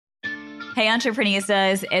Hey,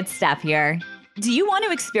 Entrepreneuristas, it's Steph here. Do you want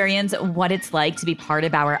to experience what it's like to be part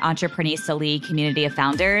of our Entreprenista League community of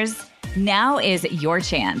founders? Now is your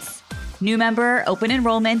chance. New member open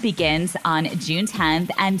enrollment begins on June 10th,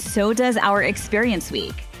 and so does our Experience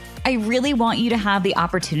Week. I really want you to have the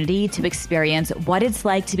opportunity to experience what it's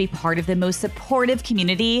like to be part of the most supportive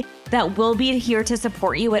community that will be here to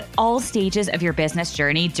support you at all stages of your business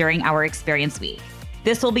journey during our Experience Week.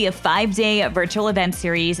 This will be a 5-day virtual event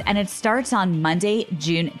series, and it starts on Monday,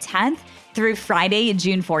 June 10th through Friday,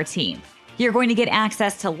 June 14th. You're going to get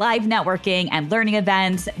access to live networking and learning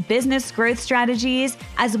events, business growth strategies,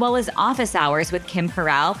 as well as office hours with Kim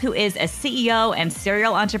Perrell, who is a CEO and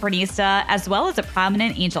serial entrepreneurista, as well as a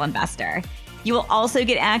prominent angel investor. You will also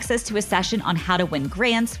get access to a session on how to win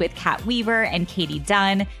grants with Kat Weaver and Katie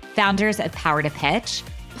Dunn, founders of Power to Pitch.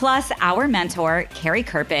 Plus, our mentor, Carrie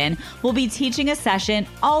Kerpen, will be teaching a session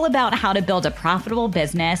all about how to build a profitable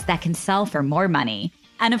business that can sell for more money.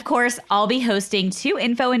 And of course, I'll be hosting 2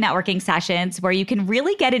 info and networking sessions where you can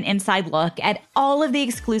really get an inside look at all of the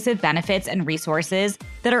exclusive benefits and resources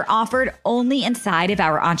that are offered only inside of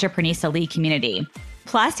our Entreprenista League community.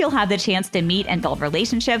 Plus, you'll have the chance to meet and build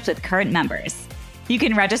relationships with current members. You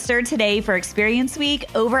can register today for Experience Week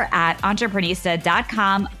over at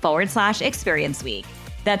entreprenista.com/Experience Week.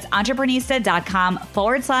 That's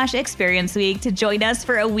entreprenista.com/Experience Week to join us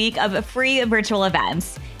for a week of free virtual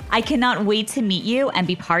events. I cannot wait to meet you and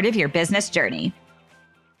be part of your business journey.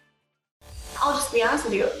 I'll just be honest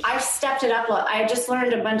with you. I've stepped it up. I just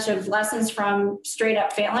learned a bunch of lessons from straight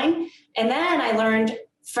up failing. And then I learned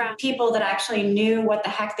from people that actually knew what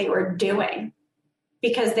the heck they were doing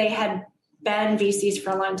because they had been VCs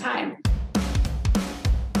for a long time.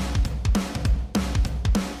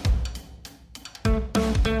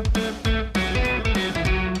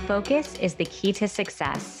 Focus is the key to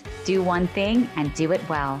success. Do one thing and do it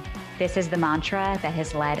well. This is the mantra that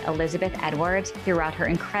has led Elizabeth Edwards throughout her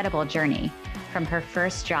incredible journey, from her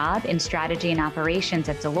first job in strategy and operations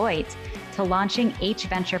at Deloitte to launching H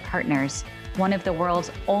Venture Partners, one of the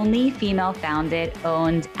world's only female-founded,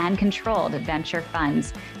 owned, and controlled venture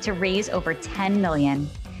funds, to raise over $10 million.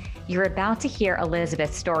 You're about to hear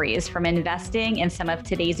Elizabeth's stories from investing in some of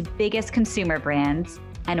today's biggest consumer brands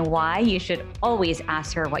and why you should always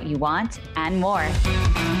ask her what you want and more.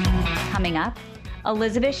 Coming up,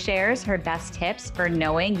 Elizabeth shares her best tips for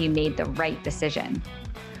knowing you made the right decision,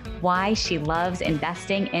 why she loves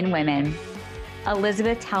investing in women.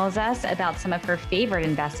 Elizabeth tells us about some of her favorite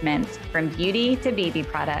investments, from beauty to baby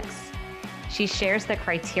products. She shares the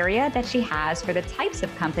criteria that she has for the types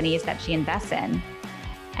of companies that she invests in.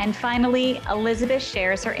 And finally, Elizabeth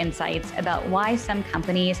shares her insights about why some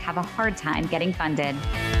companies have a hard time getting funded.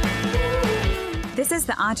 This is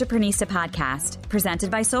the Entreprenista Podcast, presented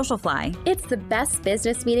by Socialfly. It's the best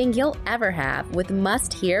business meeting you'll ever have, with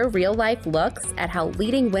must-hear real-life looks at how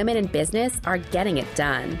leading women in business are getting it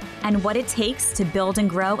done. And what it takes to build and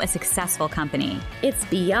grow a successful company. It's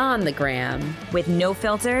beyond the gram. With no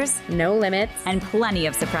filters, no limits, and plenty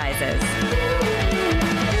of surprises.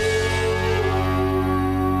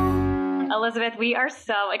 Elizabeth, we are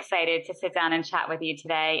so excited to sit down and chat with you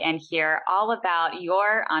today and hear all about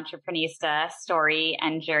your Entreprenista story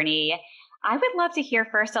and journey. I would love to hear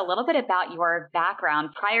first a little bit about your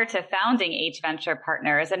background prior to founding H Venture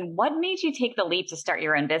Partners and what made you take the leap to start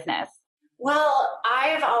your own business. Well,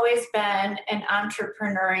 I've always been an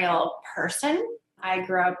entrepreneurial person. I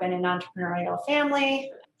grew up in an entrepreneurial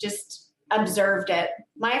family, just observed it.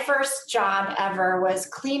 My first job ever was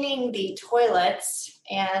cleaning the toilets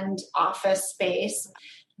and office space,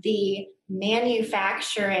 the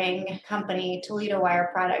manufacturing company, Toledo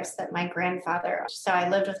Wire Products, that my grandfather. So I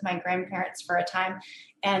lived with my grandparents for a time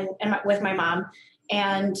and with my mom,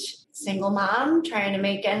 and single mom trying to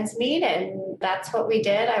make ends meet. And that's what we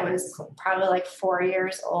did. I was probably like 4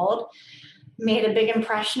 years old. Made a big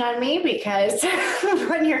impression on me because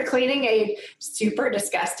when you're cleaning a super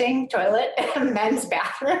disgusting toilet in a men's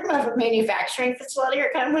bathroom of a manufacturing facility,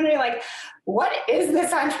 you're kind of wondering, like, what is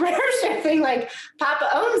this entrepreneurship thing? Like, Papa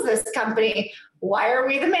owns this company. Why are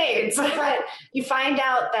we the maids? But you find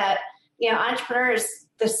out that, entrepreneurs,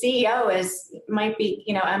 the CEO might be,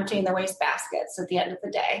 emptying the waste baskets at the end of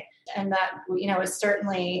the day. And that, was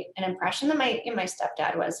certainly an impression that my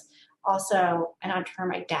stepdad was also an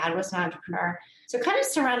entrepreneur. My dad was an entrepreneur. So kind of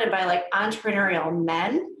surrounded by like entrepreneurial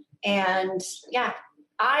men. And yeah,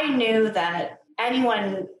 I knew that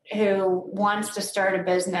anyone who wants to start a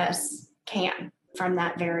business can from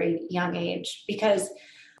that very young age, because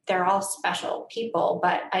they're all special people.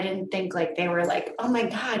 But I didn't think like they were like, oh my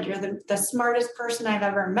God, you're the smartest person I've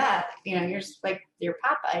ever met. You're just like your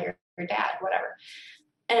papa, your dad, whatever.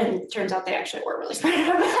 And it turns out they actually were really smart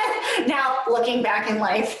now looking back in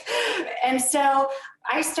life. And so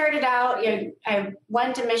I started out, I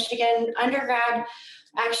went to Michigan undergrad,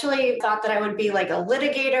 actually thought that I would be like a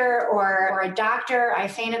litigator or a doctor. I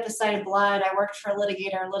faint at the sight of blood. I worked for a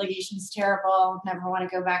litigator. Litigation's terrible. Never want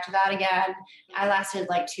to go back to that again. I lasted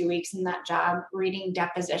like 2 weeks in that job reading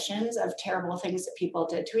depositions of terrible things that people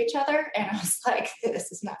did to each other. And I was like,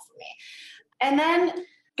 this is not for me. And then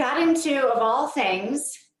got into, of all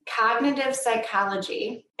things, cognitive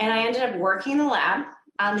psychology. And I ended up working in the lab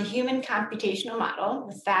on the human computational model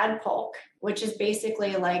with Thad Polk, which is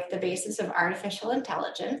basically like the basis of artificial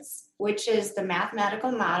intelligence, which is the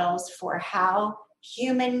mathematical models for how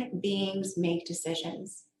human beings make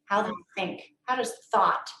decisions, how they think, how does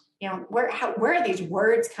thought, where are these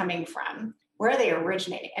words coming from? Where are they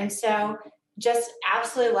originating? And so just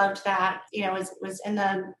absolutely loved that, was in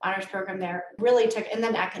the honors program there, really took, and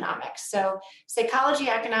then economics. So psychology,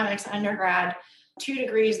 economics, undergrad, 2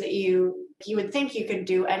 degrees that you would think you could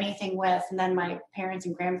do anything with. And then my parents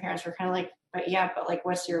and grandparents were kind of like, but like,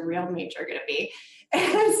 what's your real major going to be?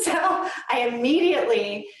 And so I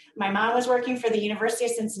immediately, my mom was working for the University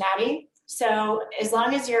of Cincinnati. So as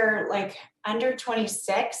long as you're like under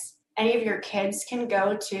 26, any of your kids can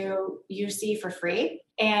go to UC for free.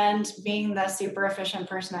 And being the super efficient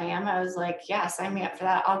person I am, I was like, yeah, sign me up for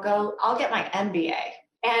that. I'll get my MBA.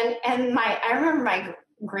 And I remember my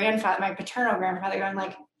paternal grandfather going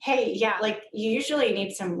like, hey, yeah, like you usually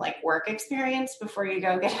need some like work experience before you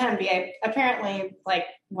go get an MBA, apparently, like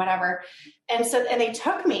whatever. And they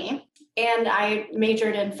took me, and I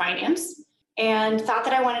majored in finance and thought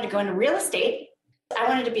that I wanted to go into real estate. I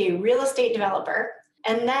wanted to be a real estate developer.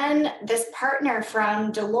 And then this partner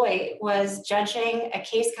from Deloitte was judging a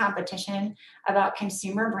case competition about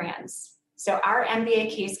consumer brands. So our MBA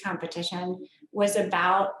case competition was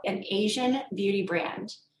about an Asian beauty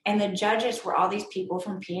brand. And the judges were all these people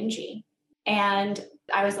from P&G. And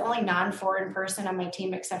I was the only non-foreign person on my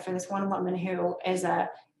team, except for this one woman who is a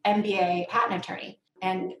MBA patent attorney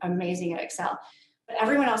and amazing at Excel. But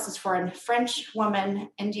everyone else is foreign. French woman,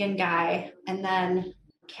 Indian guy, and then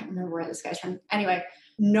I can't remember where this guy's from. Anyway,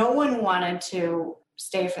 no one wanted to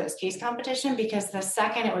stay for this case competition because the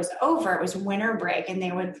second it was over, it was winter break and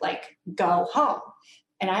they would like go home.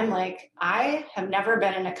 And I'm like, I have never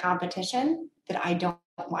been in a competition that I don't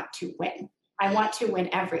want to win. I want to win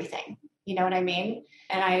everything. You know what I mean?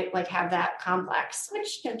 And I like have that complex,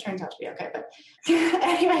 which turns out to be okay. But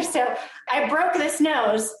anyway, so I broke this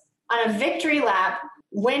nose on a victory lap,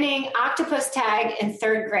 winning octopus tag in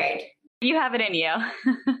 3rd grade. You have it in you.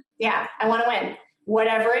 Yeah, I want to win.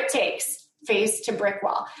 Whatever it takes, face to brick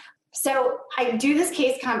wall. So I do this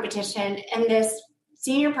case competition, and this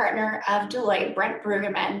senior partner of Deloitte, Brent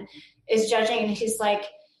Brueggemann, is judging, and he's like,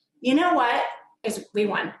 you know what? Because we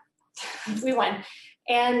won. We won.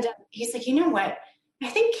 And he's like, you know what? I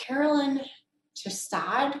think Carolyn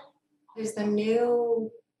Chestad, who's the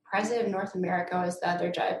new president of North America, is the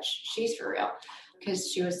other judge. She's for real.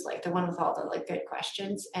 Because she was like the one with all the like good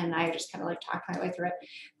questions. And I just kind of like talked my way through it.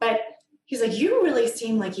 But he's like, you really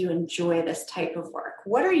seem like you enjoy this type of work.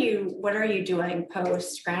 What are you doing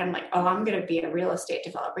post grad? I'm like, oh, I'm going to be a real estate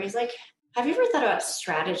developer. He's like, have you ever thought about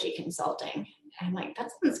strategy consulting? And I'm like,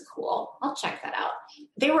 that sounds cool. I'll check that out.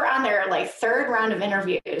 They were on their like 3rd round of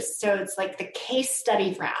interviews. So it's like the case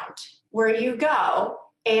study round where you go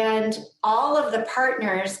and all of the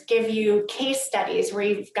partners give you case studies where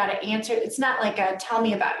you've got to answer. It's not like a tell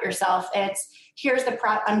me about yourself. It's here's the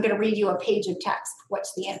I'm going to read you a page of text.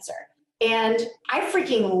 What's the answer? And I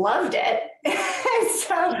freaking loved it.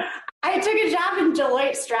 So I took a job in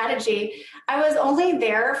Deloitte strategy. I was only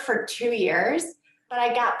there for 2 years, but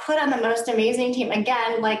I got put on the most amazing team.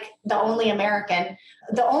 Again, like the only American,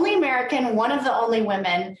 one of the only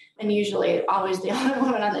women, and usually always the only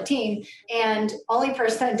woman on the team, and only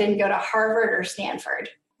person that didn't go to Harvard or Stanford.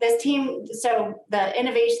 This team, so the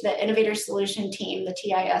Innovator Solution team, the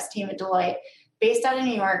TIS team at Deloitte, based out of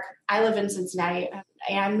New York. I live in Cincinnati.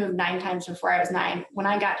 I moved 9 times before I was 9. When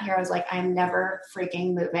I got here, I was like, I'm never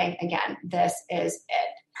freaking moving again. This is it.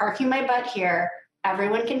 Parking my butt here.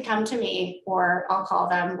 Everyone can come to me, or I'll call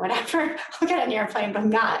them, whatever. I'll get on an airplane, but I'm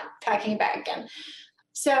not packing back again.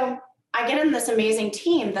 So I get in this amazing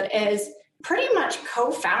team that is pretty much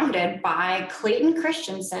co-founded by Clayton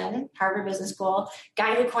Christensen, Harvard Business School,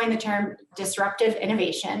 guy who coined the term disruptive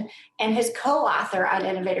innovation, and his co-author on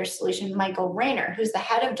Innovator Solution, Michael Rayner, who's the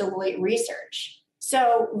head of Deloitte Research.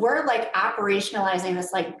 So we're like operationalizing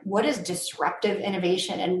this, like what is disruptive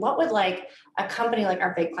innovation and what would like a company like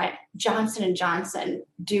our big client, Johnson & Johnson,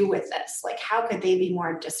 do with this? Like how could they be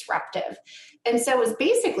more disruptive? And so it was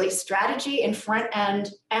basically strategy and front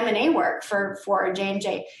end M&A work for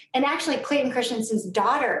J&J. And actually Clayton Christensen's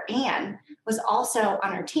daughter, Anne, was also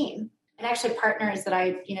on our team. And actually partners that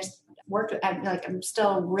I, worked with, I'm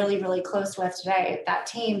still really, really close with today, that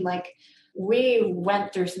team, like we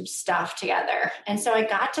went through some stuff together. And so I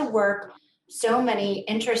got to work so many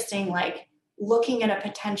interesting, like looking at a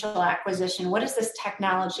potential acquisition. What is this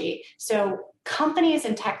technology? So companies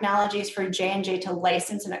and technologies for J&J to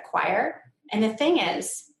license and acquire. And the thing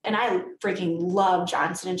is, and I freaking love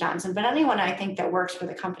Johnson & Johnson, but anyone I think that works for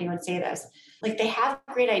the company would say this, like they have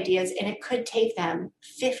great ideas and it could take them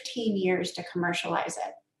 15 years to commercialize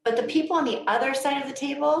it. But the people on the other side of the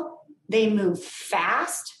table, they move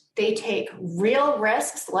fast. They take real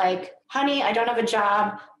risks like, honey, I don't have a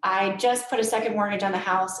job. I just put a second mortgage on the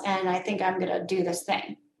house and I think I'm going to do this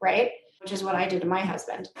thing, right? Which is what I did to my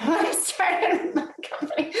husband when I started my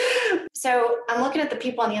company. So I'm looking at the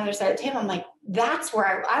people on the other side of the table. I'm like, that's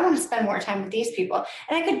where I want to spend more time with these people.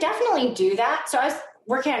 And I could definitely do that. So I was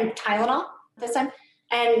working on Tylenol this time.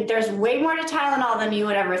 And there's way more to Tylenol than you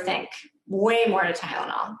would ever think. Way more to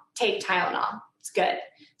Tylenol. Take Tylenol. It's good.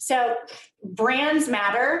 So brands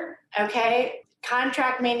matter, okay?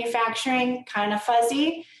 Contract manufacturing, kind of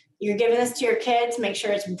fuzzy. You're giving this to your kids, make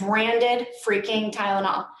sure it's branded freaking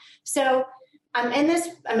Tylenol. So I'm in this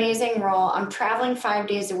amazing role. I'm traveling 5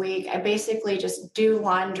 days a week. I basically just do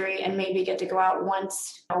laundry and maybe get to go out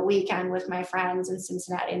once a weekend with my friends in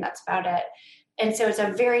Cincinnati, and that's about it. And so it's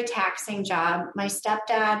a very taxing job. My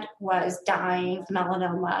stepdad was dying of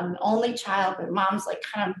melanoma. I'm an only child, but mom's like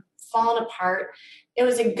kind of falling apart. It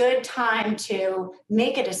was a good time to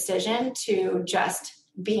make a decision to just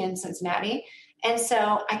be in Cincinnati. And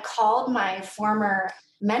so I called my former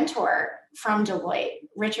mentor from Deloitte,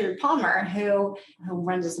 Richard Palmer, who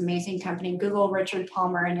runs this amazing company. Google Richard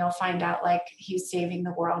Palmer and you'll find out like he's saving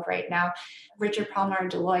the world right now. Richard Palmer,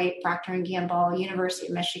 Deloitte, Procter & Gamble, University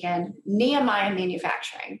of Michigan, Nehemiah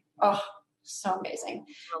Manufacturing. Oh, so amazing.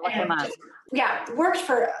 Yeah, worked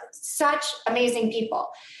for such amazing people.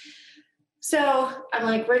 So I'm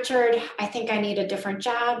like, Richard, I think I need a different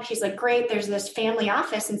job. He's like, great. There's this family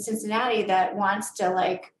office in Cincinnati that wants to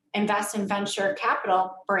like invest in venture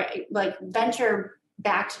capital, or like venture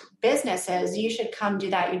backed businesses. You should come do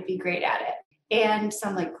that. You'd be great at it. And so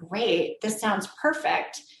I'm like, great, this sounds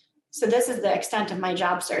perfect. So this is the extent of my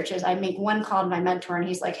job search is I make one call to my mentor and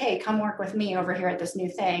he's like, hey, come work with me over here at this new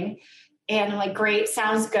thing. And I'm like, great,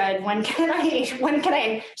 sounds good. When can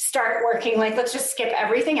I start working? Like, let's just skip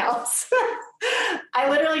everything else. I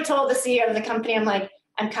literally told the CEO of the company, I'm like,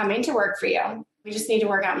 I'm coming to work for you. We just need to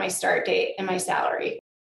work out my start date and my salary.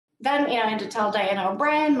 Then, I had to tell Diana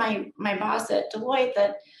O'Brien, my boss at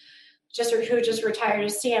Deloitte, who just retired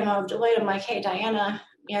as CMO of Deloitte. I'm like, hey, Diana,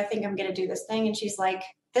 I think I'm going to do this thing. And she's like,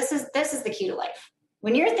 this is the key to life.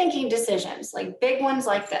 When you're thinking decisions, like big ones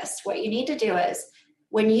like this, what you need to do is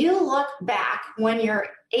when you look back when you're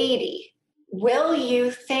 80, will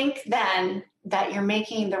you think then that you're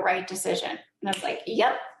making the right decision? And I was like,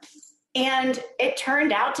 yep. And it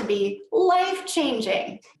turned out to be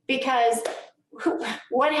life-changing because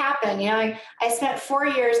what happened? I spent 4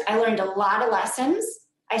 years. I learned a lot of lessons.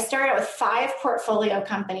 I started out with 5 portfolio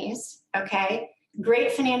companies. Okay.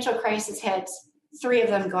 Great financial crisis hits. 3 of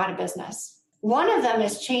them go out of business. One of them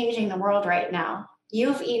is changing the world right now.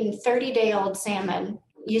 You've eaten 30-day-old salmon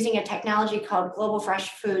using a technology called Global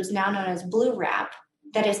Fresh Foods, now known as Blue Wrap,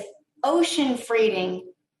 that is ocean freighting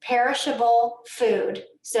perishable food.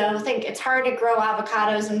 So think it's hard to grow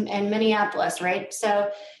avocados in Minneapolis, right? So,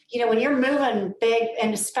 when you're moving big,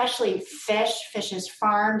 and especially fish is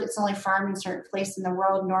farmed. It's only farmed in certain places in the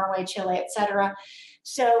world, Norway, Chile, etc.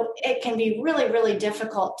 So it can be really, really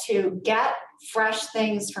difficult to get fresh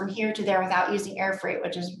things from here to there without using air freight,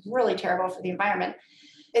 which is really terrible for the environment.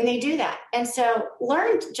 And they do that. And so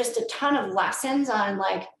learned just a ton of lessons on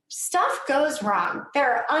like stuff goes wrong.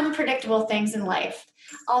 There are unpredictable things in life.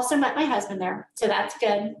 Also met my husband there. So that's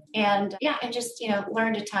good. And just,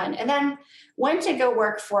 learned a ton. And then went to go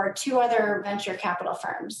work for 2 other venture capital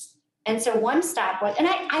firms. And so one stop was, and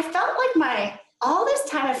I felt like all this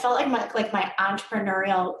time, I felt like my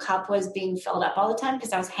entrepreneurial cup was being filled up all the time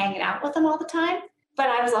because I was hanging out with them all the time. But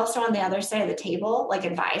I was also on the other side of the table, like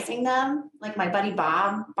advising them, like my buddy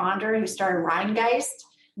Bob Bonder, who started Rheingeist,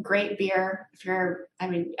 great beer.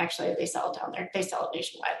 Actually they sell it down there. They sell it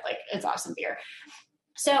nationwide. Like it's awesome beer.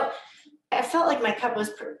 So I felt like my cup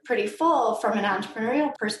was pretty full from an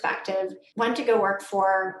entrepreneurial perspective. Went to go work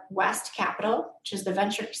for West Capital, which is the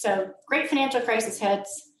venture. So great financial crisis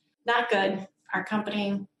hits, not good. Our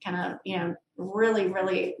company kind of, really,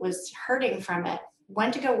 really was hurting from it.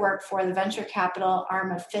 Went to go work for the venture capital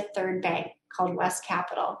arm of Fifth Third Bank called West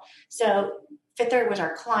Capital. So Fifth Third was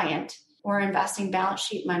our client. We're investing balance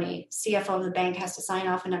sheet money. CFO of the bank has to sign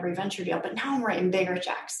off on every venture deal, but now I'm writing bigger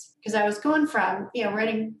checks. Because I was going from,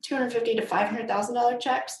 writing $250,000 to $500,000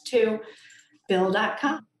 checks to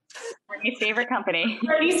Bill.com. Brittany's favorite company.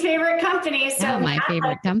 Brittany's favorite company. So my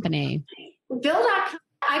favorite company. Bill.com,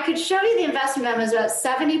 I could show you the investment memos about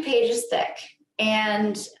 70 pages thick.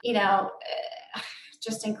 And,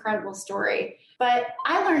 just incredible story. But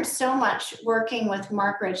I learned so much working with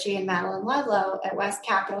Mark Ritchie and Madeline Ludlow at West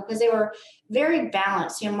Capital because they were very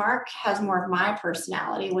balanced. Mark has more of my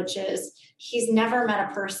personality, which is he's never met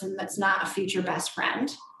a person that's not a future best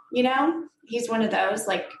friend. He's one of those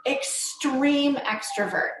like extreme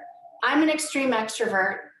extrovert. I'm an extreme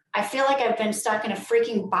extrovert. I feel like I've been stuck in a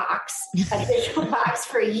freaking box, a digital box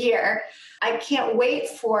for a year. I can't wait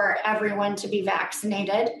for everyone to be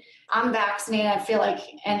vaccinated. I'm vaccinated, I feel like,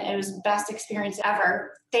 and it was the best experience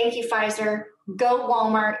ever. Thank you, Pfizer. Go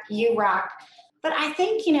Walmart, you rock. But I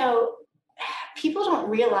think, people don't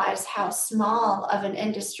realize how small of an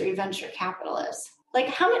industry venture capital is. Like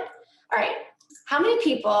how many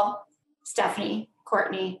people, Stephanie,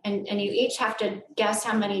 Courtney, and you each have to guess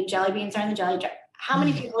how many jelly beans are in the jelly jar. How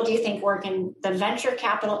many people do you think work in the venture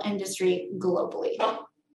capital industry globally?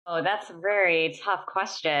 Oh, that's a very tough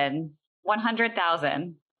question.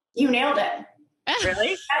 100,000. You nailed it.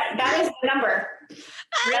 Really? That is the number.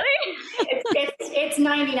 Really? It's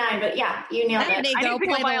 99, but yeah, you nailed it. I need to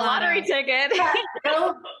go buy a lottery ticket.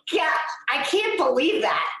 Yeah, I can't believe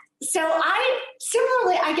that. So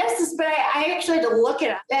I guess but I actually had to look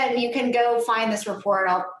it up, and you can go find this report.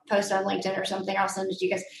 I'll post it on LinkedIn or something. I'll send it to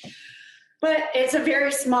you guys. But it's a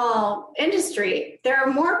very small industry. There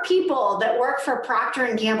are more people that work for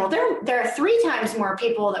Procter & Gamble. There are 3 times more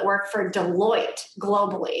people that work for Deloitte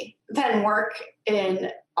globally than work in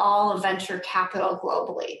all of venture capital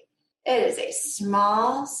globally. It is a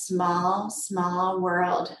small, small, small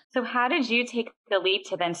world. So how did you take the leap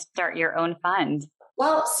to then start your own fund?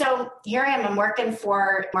 Well, so here I am. I'm working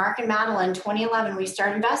for Mark and Madeline. 2011, we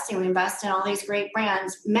started investing. We invest in all these great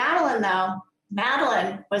brands.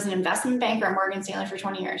 Madeline was an investment banker at Morgan Stanley for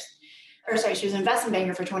 20 years. She was an investment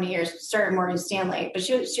banker for 20 years, started Morgan Stanley, but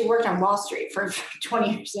she worked on Wall Street for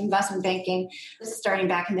 20 years in investment banking. This is starting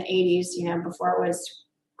back in the 80s, before it was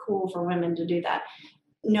cool for women to do that.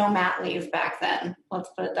 No mat leave back then, let's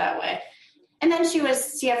put it that way. And then she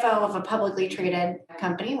was CFO of a publicly traded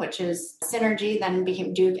company, which is Synergy, then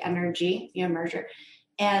became Duke Energy, merger,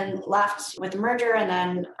 and left with the merger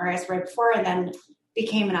right before, and then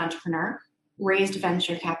became an entrepreneur. Raised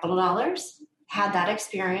venture capital dollars, had that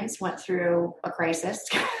experience, went through a crisis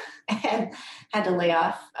and had to lay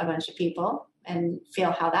off a bunch of people and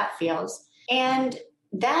feel how that feels. And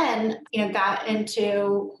then, got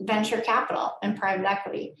into venture capital and private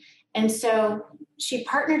equity. And so she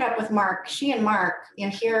partnered up with Mark. She and Mark,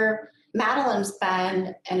 here, Madeline's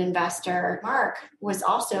been an investor. Mark was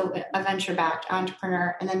also a venture-backed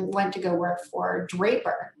entrepreneur and then went to go work for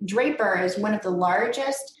Draper. Draper is one of the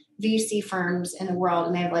largest VC firms in the world,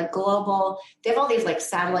 and they have they have all these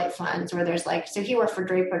satellite funds where there's so he worked for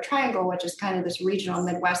Draper Triangle, which is kind of this regional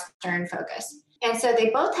Midwestern focus. And so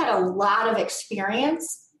they both had a lot of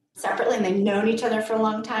experience separately, and they've known each other for a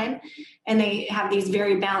long time. And they have these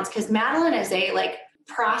very balanced, because Madeline is a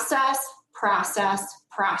process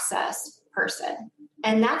person.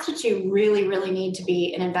 And that's what you really, really need to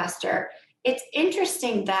be an investor. It's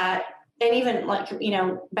interesting that, and even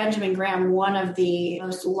Benjamin Graham, one of the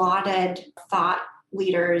most lauded thought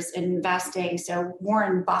leaders in investing. So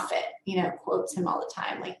Warren Buffett, quotes him all the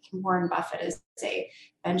time. Warren Buffett is a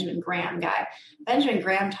Benjamin Graham guy. Benjamin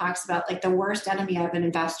Graham talks about the worst enemy of an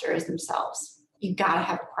investor is themselves. You got to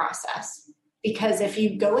have a process, because if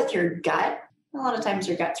you go with your gut, a lot of times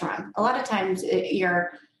your gut's wrong. A lot of times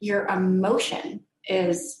your emotion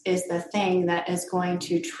is the thing that is going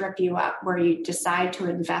to trip you up, where you decide to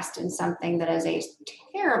invest in something that is a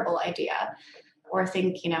terrible idea or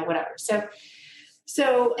think, whatever.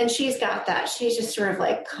 So, and she's got that. She's just sort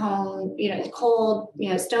of cold,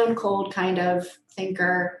 stone cold kind of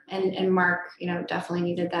thinker. And Mark, definitely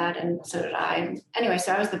needed that. And so did I. Anyway,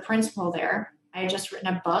 so I was the principal there. I had just written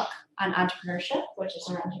a book on entrepreneurship, which is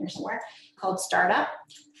around here somewhere, called Startup.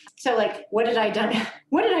 So what did I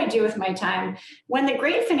do with my time when the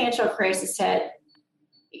great financial crisis hit?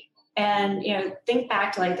 And, think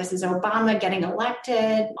back to this is Obama getting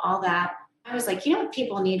elected, all that. I was like, you know what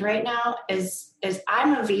people need right now is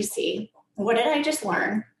I'm a VC. What did I just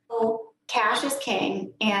learn? Well, cash is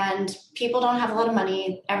king and people don't have a lot of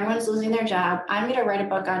money. Everyone's losing their job. I'm going to write a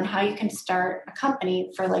book on how you can start a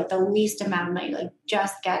company for like the least amount of money, like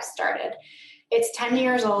just get started. It's 10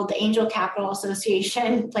 years old. The Angel Capital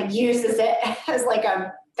Association like uses it as like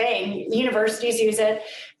a thing. Universities use it,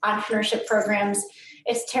 entrepreneurship programs.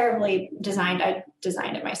 It's terribly designed. I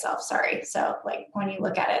designed it myself. Sorry. So like when you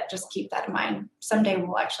look at it, just keep that in mind. Someday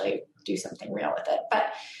we'll actually do something real with it. But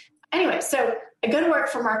anyway, so I go to work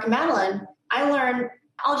for Mark and Madeline. I learned,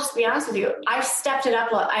 I'll just be honest with you, I stepped it up.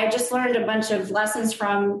 I just learned a bunch of lessons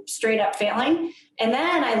from straight up failing. And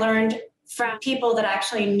then I learned from people that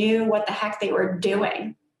actually knew what the heck they were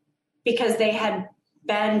doing because they had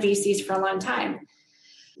been VCs for a long time.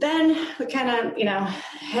 Then we kind of,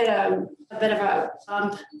 hit a bit of a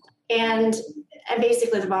bump. And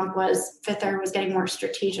basically the bump was Fifth Third was getting more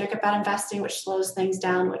strategic about investing, which slows things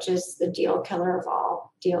down, which is the deal killer of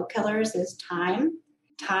all deal killers is time.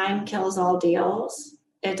 Time kills all deals.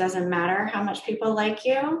 It doesn't matter how much people like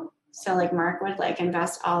you. So like Mark would like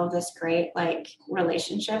invest all of this great like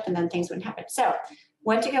relationship and then things wouldn't happen. So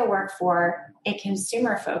went to go work for a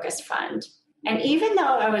consumer focused fund. And even though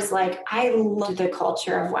I was like, I loved the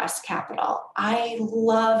culture of West Capital. I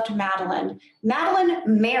loved Madeline. Madeline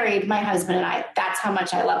married my husband and I. That's how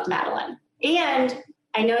much I loved Madeline. And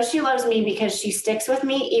I know she loves me because she sticks with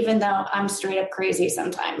me, even though I'm straight up crazy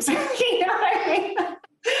sometimes. You know what I mean?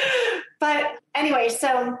 But anyway,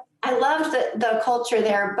 so I loved the culture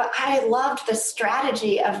there, but I loved the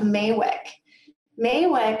strategy of Maywick.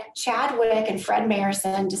 Maywick, Chad Wick, and Fred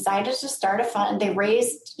Mayerson decided to start a fund. They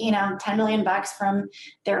raised, $10 million from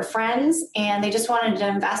their friends, and they just wanted to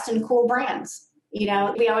invest in cool brands. We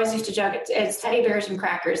always used to joke, it's teddy bears and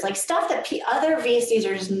crackers, like stuff that other VCs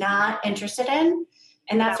are just not interested in.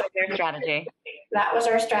 And that's what their strategy. That was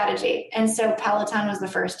our strategy. And so Peloton was the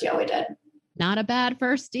first deal we did. Not a bad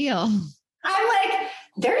first deal. I'm like,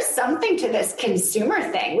 there's something to this consumer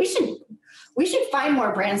thing. We should find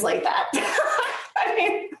more brands like that.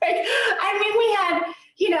 We had,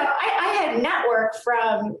 I had network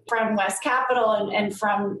from West Capital and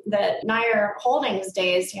from the Nair Holdings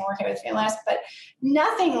days, working with Finless, but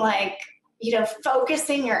nothing like,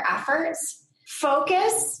 focusing your efforts.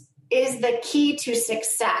 Focus is the key to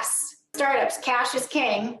success. Startups, cash is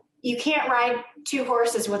king. You can't ride two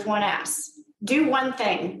horses with one ass. Do one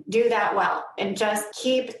thing, do that well, and just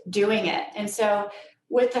keep doing it. And so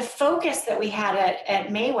with the focus that we had at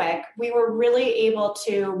Maywick, we were really able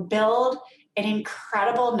to build an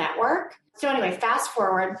incredible network. So anyway, fast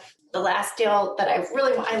forward, the last deal that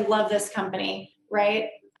I love this company, right?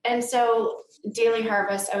 And so Daily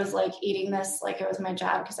Harvest, I was like eating this like it was my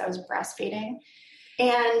job because I was breastfeeding.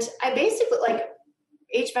 And I basically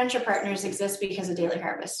H Venture Partners exists because of Daily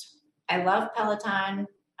Harvest. I love Peloton.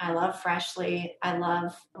 I love Freshly. I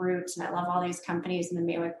love Roots, and I love all these companies in the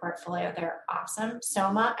Maywick portfolio. They're awesome.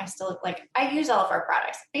 Soma, I use all of our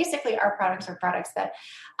products. Basically, our products are products that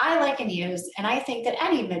I like and use, and I think that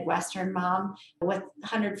any Midwestern mom with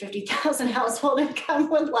 150,000 household income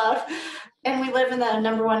would love. And we live in the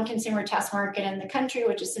number one consumer test market in the country,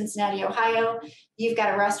 which is Cincinnati, Ohio. You've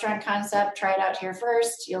got a restaurant concept, try it out here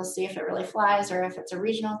first. You'll see if it really flies or if it's a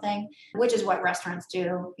regional thing, which is what restaurants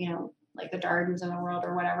do, like the Dardens in the world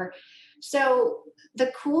or whatever. So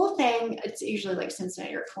the cool thing, it's usually like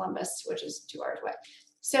Cincinnati or Columbus, which is 2 hours away.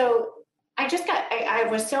 So I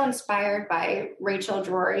was so inspired by Rachel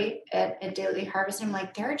Drury at Daily Harvest. I'm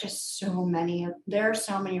like, there are so many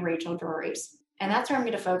Rachel Drurys. And that's where I'm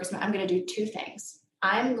going to focus. I'm going to do 2 things.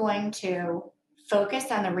 I'm going to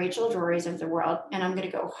focus on the Rachel Drurys of the world, and I'm going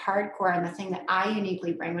to go hardcore on the thing that I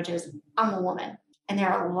uniquely bring, which is I'm a woman. And there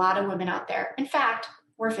are a lot of women out there. In fact,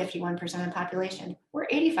 we're 51% of the population. We're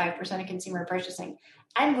 85% of consumer purchasing.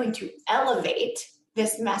 I'm going to elevate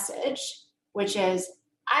this message, which is,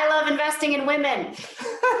 I love investing in women,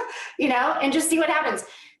 and just see what happens.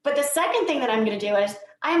 But the second thing that I'm going to do is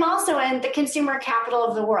I'm also in the consumer capital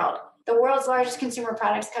of the world. The world's largest consumer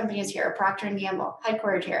products company is here, Procter & Gamble,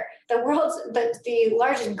 headquartered here. The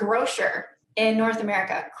largest grocer in North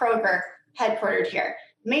America, Kroger, headquartered here.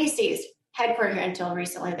 Macy's, headquartered here until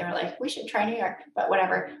recently. They were like, we should try New York, but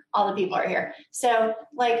whatever. All the people are here. So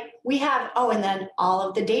we have, and then all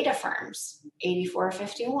of the data firms,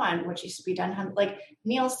 8451, which used to be done, like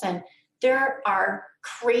Nielsen. There are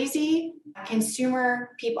crazy consumer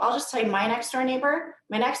people. I'll just tell you, my next door neighbor,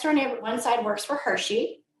 one side works for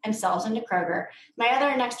Hershey and sells into Kroger. My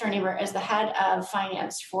other next door neighbor is the head of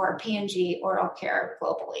finance for P&G Oral Care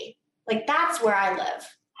globally. That's where I live.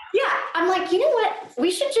 Yeah. I'm like, you know what?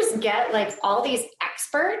 We should just get like all these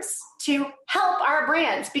experts to help our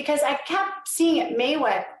brands, because I kept seeing at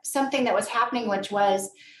Maywick something that was happening, which was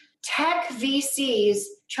tech VCs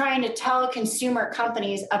trying to tell consumer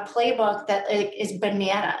companies a playbook that like, is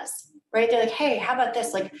bananas, right? They're like, hey, how about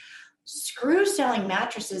this? Like, screw selling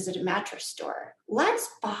mattresses at a mattress store. Let's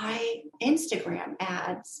buy Instagram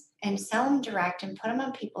ads and sell them direct and put them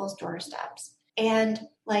on people's doorsteps. And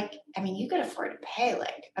like, I mean, you could afford to pay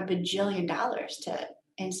like $1 bajillion to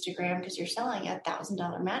Instagram because you're selling a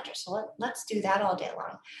 $1,000 mattress. So let's do that all day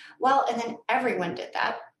long. Well, and then everyone did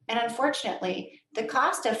that. And unfortunately, the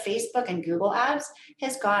cost of Facebook and Google ads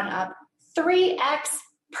has gone up 3x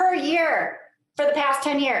per year for the past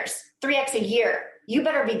 10 years, 3x a year. You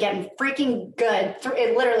better be getting freaking good.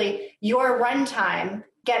 It literally, your runtime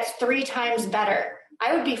gets 3 times better.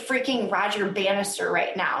 I would be freaking Roger Bannister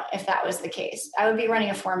right now if that was the case. I would be running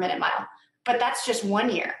a 4-minute mile, but that's just 1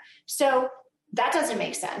 year. So that doesn't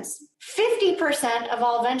make sense. 50% of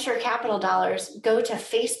all venture capital dollars go to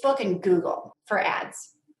Facebook and Google for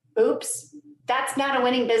ads. Oops, that's not a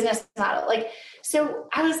winning business model. Like, so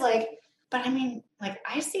I was like, but I mean, like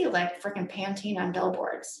I see like freaking Pantene on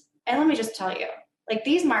billboards. And let me just tell you, like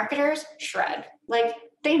these marketers shred, like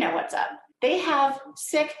they know what's up. They have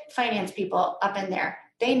sick finance people up in there.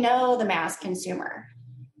 They know the mass consumer.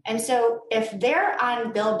 And so if they're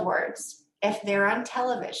on billboards, if they're on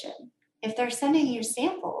television, if they're sending you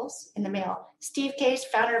samples in the mail, Steve Case,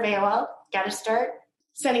 founder of AOL, got to start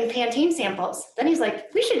sending Pantene samples. Then he's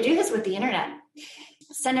like, we should do this with the internet.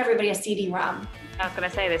 Send everybody a CD-ROM. I was going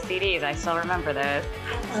to say the CDs. I still remember those.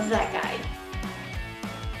 I love that guy.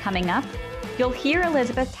 Coming up, you'll hear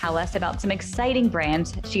Elizabeth tell us about some exciting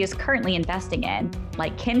brands she is currently investing in,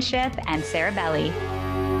 like Kinship and Cerebelli.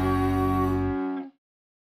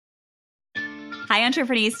 Hi,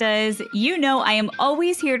 Entreprenistas. You know I am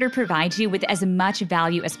always here to provide you with as much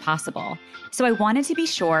value as possible. So I wanted to be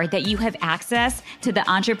sure that you have access to the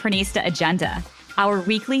Entreprenista Agenda, our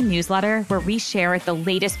weekly newsletter where we share the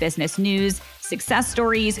latest business news, success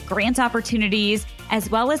stories, grant opportunities, as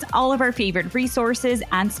well as all of our favorite resources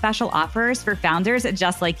and special offers for founders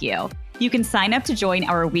just like you. You can sign up to join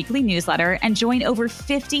our weekly newsletter and join over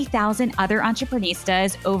 50,000 other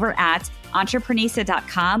Entreprenistas over at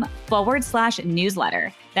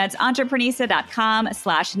entreprenista.com/newsletter. That's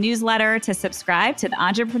entreprenista.com/newsletter to subscribe to the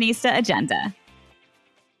Entreprenista Agenda.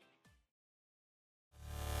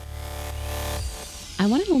 I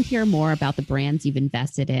want to hear more about the brands you've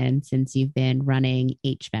invested in since you've been running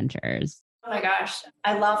H Ventures. Oh my gosh,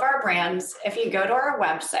 I love our brands. If you go to our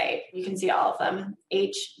website, you can see all of them,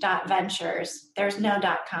 h.ventures. There's no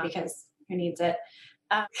 .com because who needs it?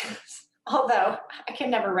 Although I can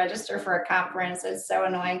never register for a conference. It's so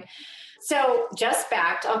annoying. So Just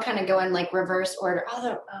Backed, I'll kind of go in like reverse order.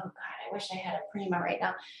 Although, oh God, I wish I had a Prima right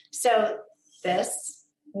now. So this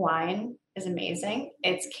wine is amazing.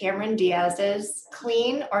 It's Cameron Diaz's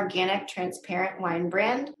clean, organic, transparent wine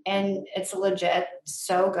brand. And it's legit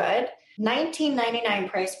so good. $19.99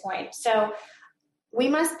 price point. So we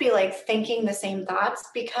must be like thinking the same thoughts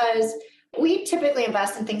because we typically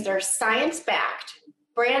invest in things that are science-backed,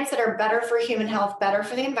 brands that are better for human health, better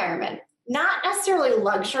for the environment, not necessarily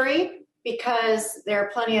luxury, because there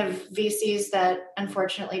are plenty of VCs that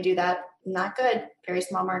unfortunately do that. Not good, very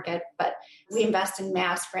small market, but we invest in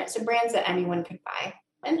mass brands, so brands that anyone could buy.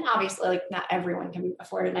 And obviously, like not everyone can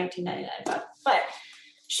afford a $19.99 book, but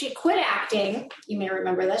she quit acting. You may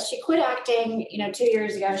remember this. She quit acting, 2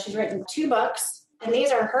 years ago. She's written 2 books, and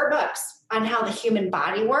these are her books on how the human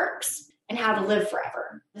body works and how to live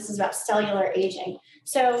forever. This is about cellular aging.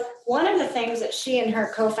 So one of the things that she and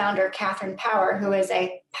her co-founder, Catherine Power, who is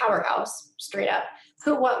a powerhouse, straight up,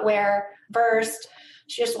 Who, What, Wear, Versed.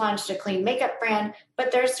 She just launched a clean makeup brand,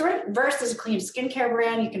 but there's sort of Versed is a clean skincare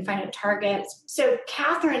brand. You can find it at Target. So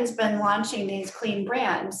Catherine's been launching these clean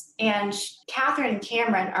brands, and Catherine and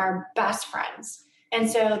Cameron are best friends. And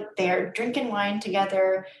so they're drinking wine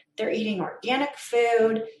together. They're eating organic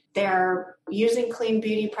food. They're using clean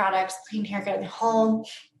beauty products, clean haircut at home.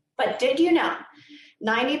 But did you know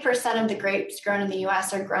 90% of the grapes grown in the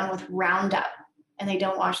US are grown with Roundup, and they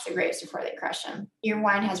don't wash the grapes before they crush them? Your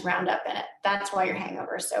wine has Roundup in it. That's why your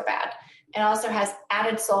hangover is so bad. It also has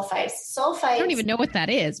added sulfites. I don't even know what that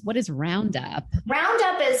is. What is Roundup?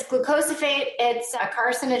 Roundup is glucosidase. It's a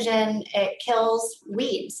carcinogen. It kills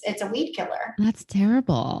weeds. It's a weed killer. That's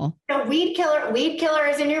terrible. So weed killer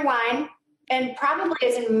is in your wine, and probably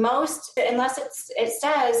is in most, unless it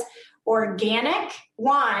says organic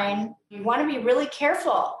wine. You want to be really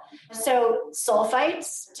careful. So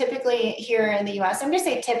sulfites, typically here in the US, I'm going to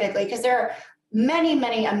say typically because there are many,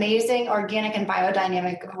 many amazing organic and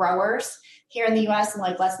biodynamic growers here in the US. And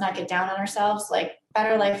like, let's not get down on ourselves, like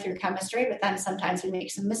better life through chemistry, but then sometimes we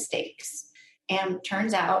make some mistakes. And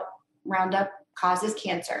turns out Roundup causes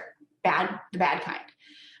cancer, the bad kind.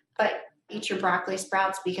 But eat your broccoli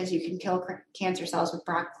sprouts because you can kill cancer cells with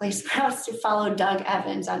broccoli sprouts. To follow Doug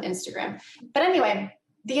Evans on Instagram. But anyway,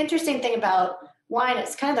 the interesting thing about wine,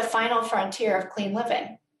 it's kind of the final frontier of clean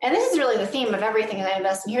living. And this is really the theme of everything that I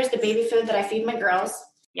invest in. Here's the baby food that I feed my girls.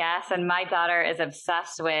 Yes, and my daughter is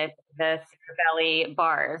obsessed with the Super Belly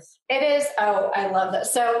bars. It is. Oh, I love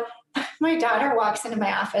this. So my daughter walks into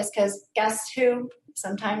my office because guess who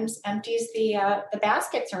sometimes empties the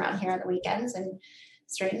baskets around here on the weekends and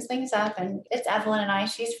straightens things up. And it's Evelyn and I.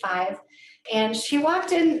 She's 5. And she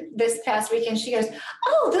walked in this past week and she goes,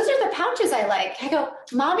 "Oh, those are the pouches I like." I go,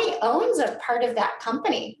 "Mommy owns a part of that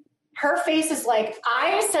company." Her face is like,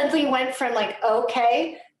 I suddenly went from like,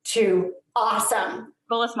 okay, to awesome.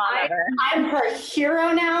 Coolest mom ever. I'm her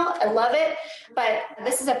hero now. I love it. But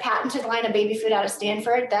this is a patented line of baby food out of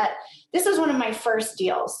Stanford that this was one of my first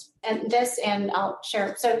deals. And I'll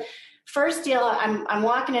share. So first deal, I'm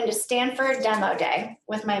walking into Stanford demo day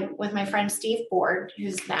with my friend Steve Board,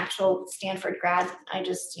 who's an actual Stanford grad.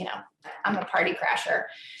 I'm a party crasher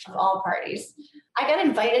of all parties. I got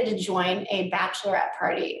invited to join a bachelorette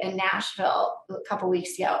party in Nashville a couple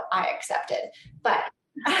weeks ago. I accepted, but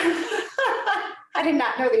I did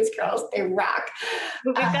not know these girls. They rock.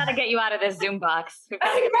 We've got to get you out of this Zoom box.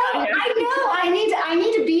 I know. I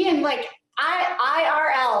need to be in like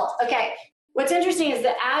IRL. Okay. What's interesting is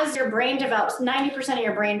that as your brain develops, 90% of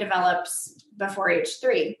your brain develops before age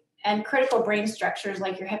 3. And critical brain structures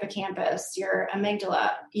like your hippocampus, your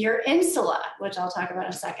amygdala, your insula, which I'll talk about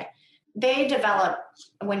in a second, they develop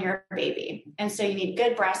when you're a baby. And so you need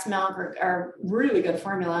good breast milk or really good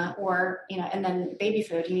formula and then baby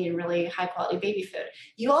food. You need really high quality baby food.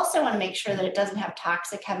 You also want to make sure that it doesn't have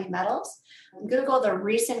toxic heavy metals. Google the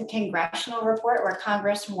recent congressional report where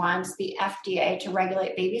Congress wants the FDA to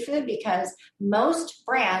regulate baby food because most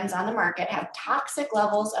brands on the market have toxic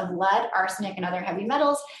levels of lead, arsenic, and other heavy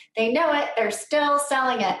metals. They know it. They're still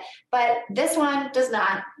selling it. But this one does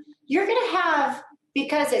not. You're going to have,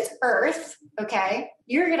 because it's earth, okay,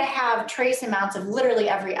 you're going to have trace amounts of literally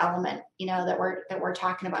every element, that we're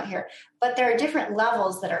talking about here. But there are different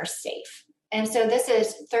levels that are safe. And so this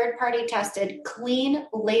is third-party tested, clean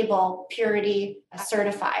label, purity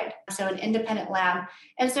certified. So an independent lab.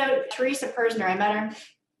 And so Teresa Persner, I met her.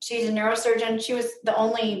 She's a neurosurgeon. She was the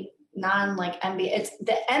only MBA. It's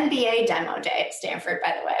the MBA demo day at Stanford,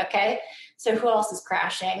 by the way. Okay. So who else is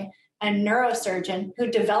crashing? A neurosurgeon who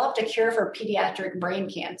developed a cure for pediatric brain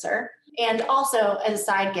cancer. And also as a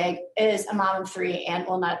side gig is a mom of 3 and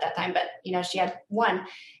not at that time, but she had 1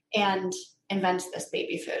 and invents this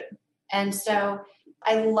baby food. And so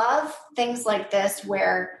I love things like this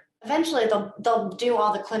where eventually they'll do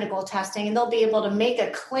all the clinical testing and they'll be able to make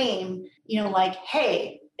a claim, like,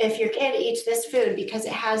 hey, if your kid eats this food because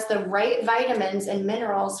it has the right vitamins and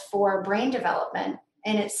minerals for brain development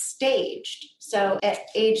and it's staged. So at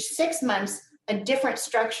age 6 months, a different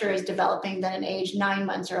structure is developing than at age 9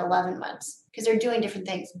 months or 11 months because they're doing different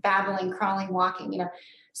things, babbling, crawling, walking,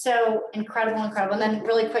 So incredible. And then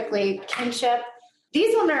really quickly, Kinship.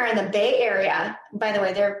 These women are in the Bay Area. By the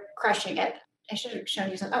way, they're crushing it. I should have shown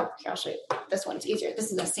you some. Oh, here, I'll show you. This one's easier.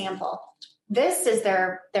 This is a sample. This is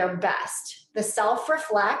their best. The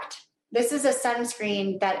Self-Reflect. This is a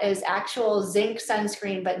sunscreen that is actual zinc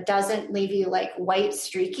sunscreen, but doesn't leave you like white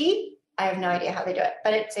streaky. I have no idea how they do it,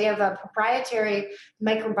 but they have a proprietary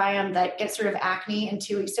microbiome that gets rid of acne in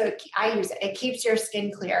 2 weeks. So I use it. It keeps your skin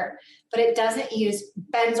clear, but it doesn't use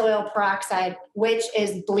benzoyl peroxide, which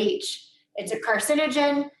is bleach. It's a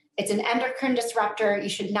carcinogen. It's an endocrine disruptor. You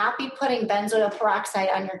should not be putting benzoyl peroxide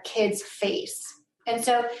on your kid's face. And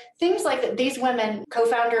so things like that, these women,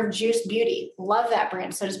 co-founder of Juice Beauty, love that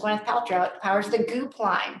brand. So does Gwyneth Paltrow. It powers the Goop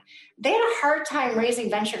line. They had a hard time raising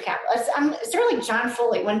venture capital. It's sort of like John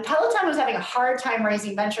Foley. When Peloton was having a hard time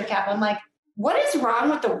raising venture capital, I'm like, what is wrong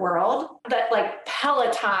with the world that like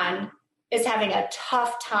Peloton is having a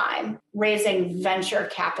tough time raising venture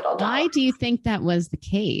capital dollars? Why do you think that was the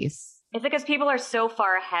case? Is it because people are so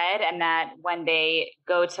far ahead and that when they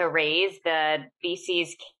go to raise, the VCs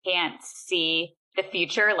can't see the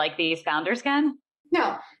future like these founders can?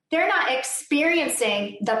 No, they're not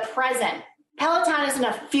experiencing the present. Peloton isn't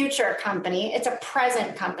a future company. It's a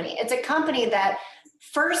present company. It's a company that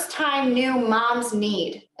first-time new moms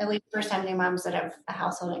need, at least first-time new moms that have a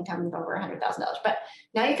household income of over $100,000. But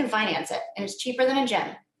now you can finance it, and it's cheaper than a gym,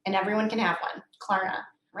 and everyone can have one. Klarna,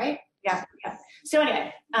 right? Yeah. So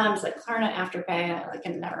anyway, it's like Klarna, Afterpay, I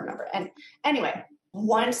can never remember. And anyway,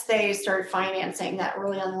 once they started financing, that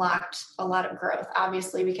really unlocked a lot of growth,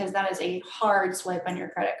 obviously, because that is a hard swipe on your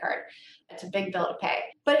credit card. It's a big bill to pay,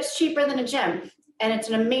 but it's cheaper than a gym. And it's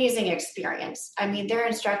an amazing experience. I mean, their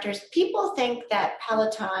instructors, people think that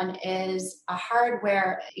Peloton is a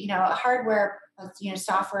hardware,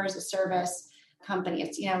 software as a service company.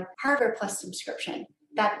 It's, hardware plus subscription.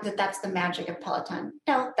 That's the magic of Peloton.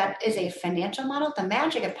 No, that is a financial model. The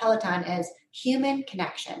magic of Peloton is human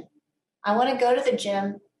connection. I want to go to the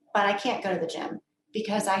gym, but I can't go to the gym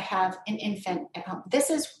because I have an infant at home.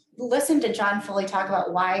 Listen to John Foley talk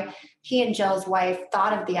about why he and Jill's wife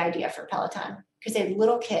thought of the idea for Peloton, because they had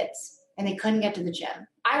little kids and they couldn't get to the gym.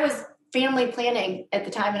 I was family planning at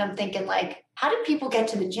the time, and I'm thinking, like, how did people get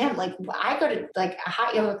to the gym? Like, I go to like a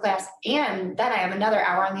hot yoga class and then I have another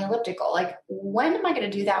hour on the elliptical. Like, when am I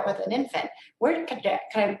going to do that with an infant? Where can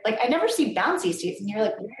I like, I never see bouncy seats, and you're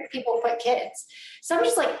like, where do people put kids? So I'm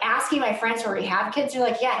just like asking my friends where we have kids. They're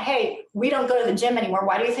like, yeah, hey, we don't go to the gym anymore.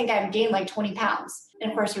 Why do you think I've gained like 20 pounds?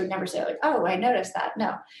 And of course you would never say like, oh, I noticed that.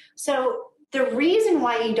 No. So the reason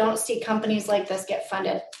why you don't see companies like this get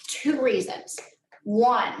funded, 2 reasons.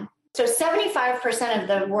 One, so 75% of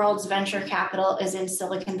the world's venture capital is in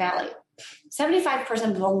Silicon Valley.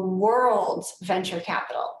 75% of the world's venture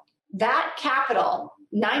capital. That capital,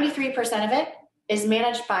 93% of it is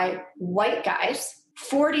managed by white guys.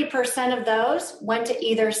 40% of those went to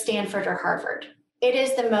either Stanford or Harvard. It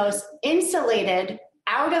is the most insulated,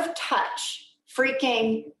 out of touch,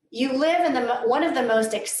 you live in one of the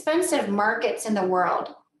most expensive markets in the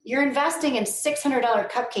world. You're investing in $600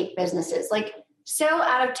 cupcake businesses, like so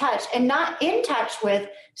out of touch and not in touch with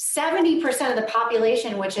 70% of the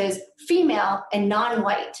population, which is female and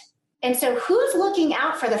non-white. And so who's looking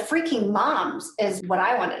out for the freaking moms is what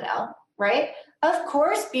I want to know, right? Of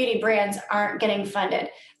course, beauty brands aren't getting funded.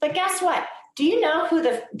 But guess what? Do you know who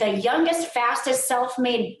the youngest, fastest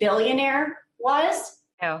self-made billionaire was?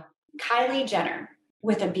 Oh. Kylie Jenner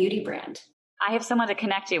with a beauty brand. I have someone to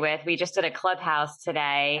connect you with. We just did a Clubhouse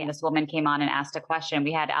today, and this woman came on and asked a question.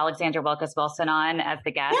 We had Alexandra Wilkes-Wilson on as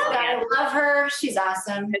the guest. Yeah, I love her. She's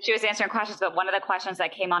awesome. She was answering questions, but one of the questions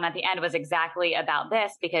that came on at the end was exactly about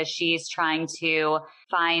this, because she's trying to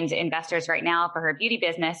find investors right now for her beauty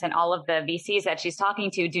business, and all of the VCs that she's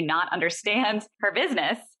talking to do not understand her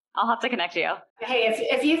business. I'll have to connect you. Hey,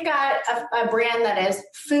 if you've got a brand that is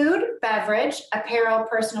food, beverage, apparel,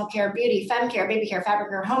 personal care, beauty, fem care, baby care, fabric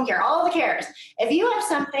care, home care, all the cares. If you have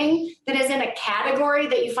something that is in a category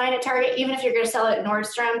that you find at Target, even if you're going to sell it at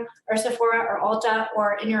Nordstrom or Sephora or Ulta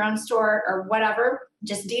or in your own store or whatever,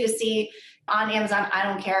 just D2C on Amazon, I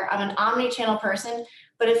don't care. I'm an omni-channel person.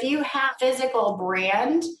 But if you have a physical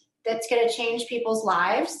brand that's going to change people's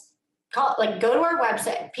lives, go to our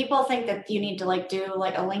website. People think that you need to do a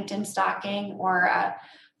LinkedIn stalking or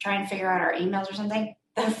try and figure out our emails or something.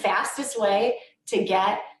 The fastest way to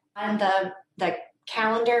get on the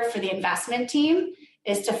calendar for the investment team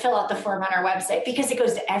is to fill out the form on our website, because it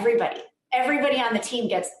goes to everybody. Everybody on the team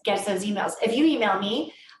gets those emails. If you email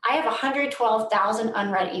me, I have 112,000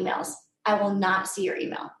 unread emails. I will not see your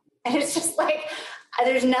email. And it's just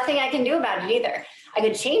there's nothing I can do about it either. I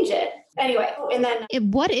could change it. Anyway, and then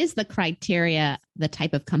what is the criteria, the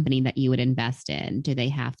type of company that you would invest in? Do they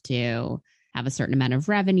have to have a certain amount of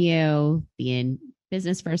revenue, be in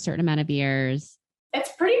business for a certain amount of years?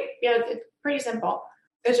 It's pretty simple.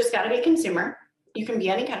 It's just got to be a consumer. You can be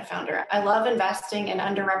any kind of founder. I love investing in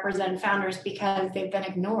underrepresented founders because they've been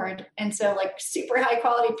ignored. And so super high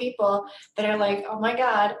quality people that are like, oh my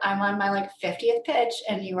God, I'm on my 50th pitch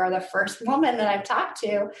and you are the first woman that I've talked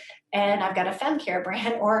to, and I've got a fem care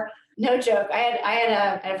brand. Or no joke, I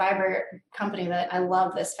had a vibrator company that I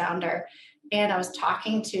love this founder. And I was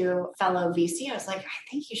talking to a fellow VC. I was like, I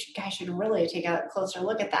think you guys should really take a closer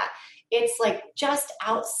look at that. It's just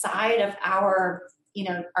outside of our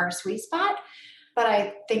sweet spot. But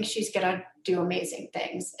I think she's going to do amazing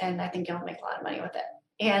things. And I think you'll make a lot of money with it.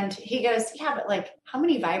 And he goes, yeah, but how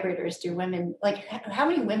many vibrators do women, how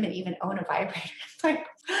many women even own a vibrator?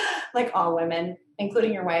 like all women,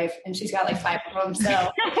 including your wife. And she's got 5 of them.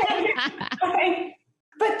 So,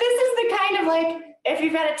 but this is the kind of if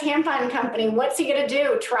you've got a tampon company, what's he going to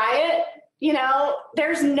do? Try it?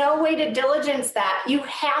 There's no way to diligence that. You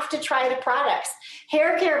have to try the products.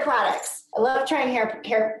 Hair care products. I love trying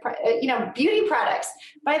beauty products.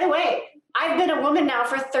 By the way, I've been a woman now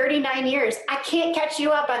for 39 years. I can't catch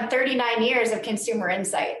you up on 39 years of consumer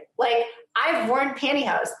insight. I've worn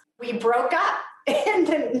pantyhose. We broke up in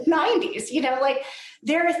the 90s.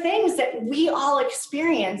 There are things that we all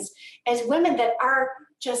experience as women that are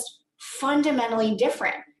just fundamentally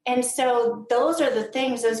different. And so those are the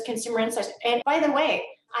things, those consumer insights. And by the way,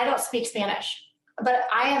 I don't speak Spanish, but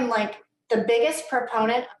I am like the biggest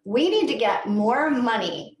proponent. We need to get more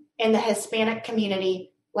money in the Hispanic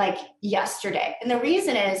community like yesterday. And the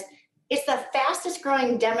reason is it's the fastest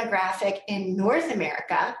growing demographic in North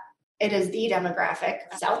America. It is the demographic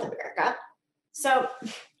of South America. So,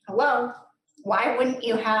 hello, why wouldn't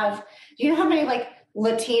you have, do you know how many like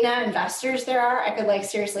Latina investors there are? I could like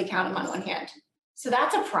seriously count them on one hand. So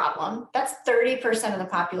that's a problem. That's 30% of the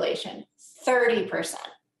population, 30%.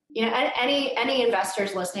 You know, any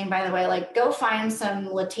investors listening, by the way, like go find some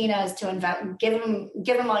Latinas to invest, give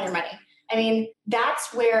them all your money. I mean,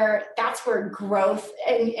 that's where growth,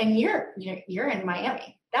 and you're in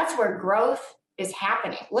Miami. That's where growth is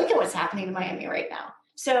happening. Look at what's happening in Miami right now.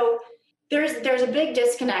 So there's a big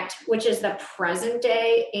disconnect, which is the present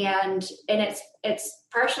day, and it's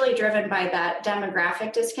partially driven by that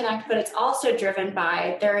demographic disconnect, but it's also driven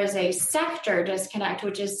by there is a sector disconnect,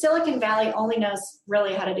 which is Silicon Valley only knows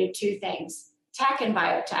really how to do two things: tech and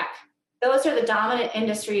biotech. Those are the dominant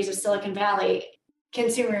industries of Silicon Valley.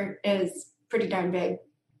 Consumer is pretty darn big,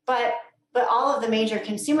 but all of the major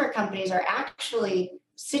consumer companies are actually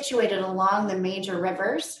situated along the major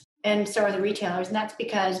rivers. And so are the retailers. And that's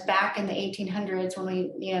because back in the 1800s,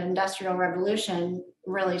 when the Industrial Revolution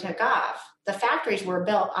really took off, the factories were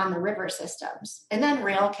built on the river systems. And then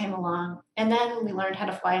rail came along. And then we learned how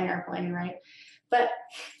to fly an airplane, right? But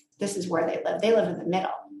this is where they live. They live in the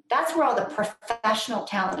middle. That's where all the professional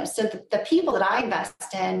talent is. So the people that I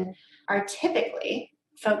invest in are typically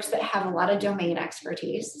folks that have a lot of domain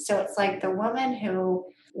expertise. So it's like the woman who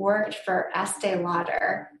worked for Estee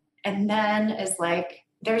Lauder and then is like,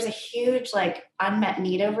 there's a huge like unmet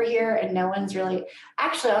need over here and no one's really,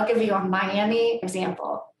 actually, I'll give you a Miami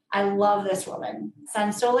example. I love this woman,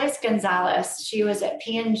 Sonsoles Gonzalez. She was at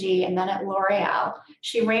P&G and then at L'Oreal.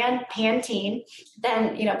 She ran Pantene,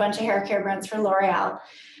 then, a bunch of hair care brands for L'Oreal.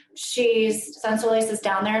 Sonsoles is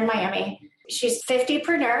down there in Miami. She's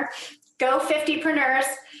 50preneur. Go 50preneurs.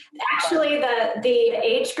 Actually, the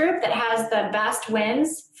age group that has the best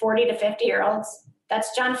wins, 40 to 50-year-olds.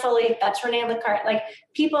 That's John Foley, that's Renee Lecarte, like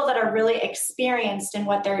people that are really experienced in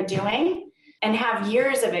what they're doing and have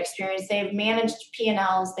years of experience. They've managed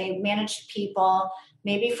P&Ls, they've managed people,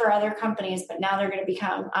 maybe for other companies, but now they're going to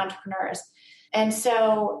become entrepreneurs. And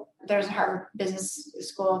so there's a Harvard Business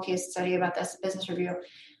School case study about this, Business Review.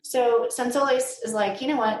 So Sonsoles is like, you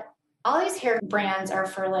know what? All these hair brands are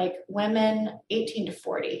for like women 18 to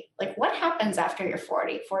 40. Like what happens after you're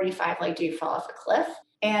 40, 45? Like, do you fall off a cliff?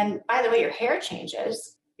 And by the way, your hair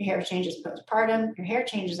changes. Your hair changes postpartum. Your hair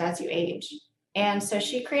changes as you age. And so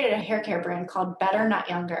she created a hair care brand called Better Not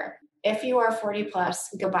Younger. If you are 40 plus,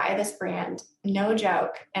 go buy this brand. No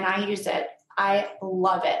joke. And I use it. I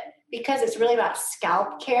love it because it's really about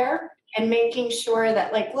scalp care and making sure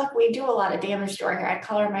that like, look, we do a lot of damage to our hair. I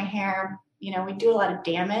color my hair. We do a lot of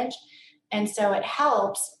damage. And so it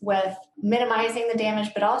helps with minimizing the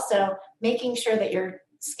damage, but also making sure that your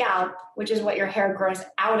scalp, which is what your hair grows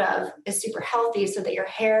out of, is super healthy so that your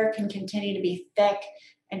hair can continue to be thick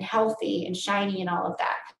and healthy and shiny and all of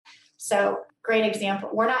that. So great example.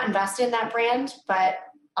 We're not invested in that brand, but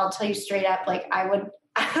I'll tell you straight up, like I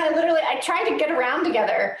tried to get around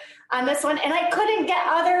together on this one and I couldn't get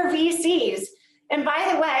other VCs. And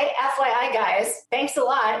by the way, FYI guys, thanks a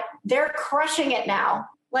lot. They're crushing it now.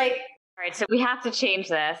 All right, so we have to change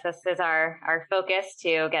this. This is our focus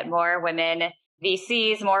to get more women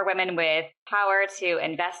VCs, more women with power to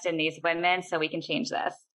invest in these women so we can change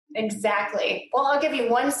this. Exactly. Well, I'll give you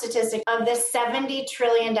one statistic. Of this $70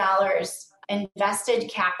 trillion invested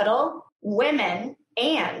capital, women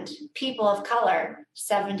and people of color,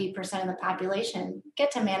 70% of the population,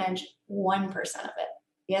 get to manage 1% of it.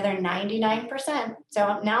 The other 99%.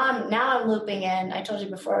 So now I'm looping in. I told you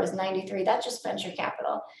before it was 93. That's just venture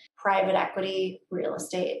capital, private equity, real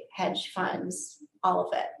estate, hedge funds, all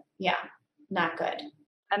of it. Yeah, not good.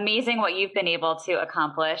 Amazing what you've been able to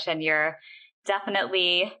accomplish. And you're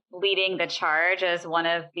definitely leading the charge as one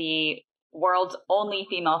of the world's only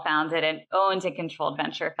female founded and owned and controlled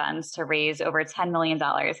venture funds to raise over $10 million,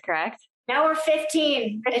 correct? Now we're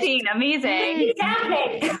 15. 15, amazing. It's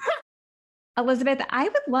happening. Elizabeth, I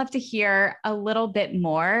would love to hear a little bit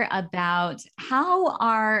more about how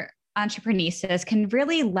our entrepreneurs can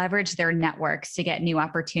really leverage their networks to get new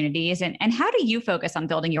opportunities. And how do you focus on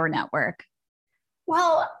building your network?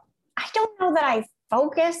 Well, I don't know that I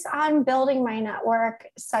focus on building my network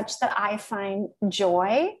such that I find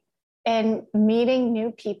joy in meeting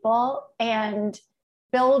new people and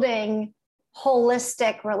building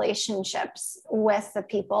holistic relationships with the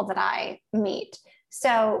people that I meet.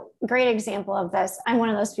 So great example of this. I'm one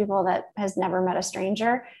of those people that has never met a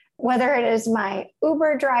stranger, whether it is my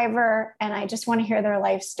Uber driver and I just want to hear their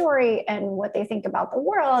life story and what they think about the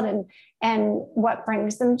world and what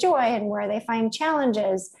brings them joy and where they find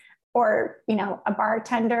challenges, or, a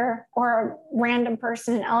bartender or a random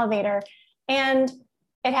person in an elevator. And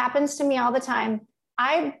it happens to me all the time.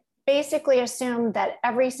 I basically assume that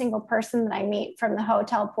every single person that I meet, from the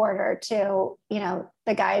hotel porter to,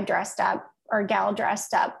 the guy dressed up or gal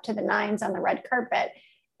dressed up to the nines on the red carpet,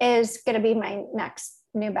 is going to be my next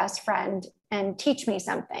new best friend and teach me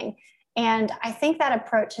something. And I think that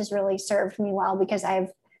approach has really served me well, because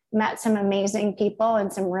I've met some amazing people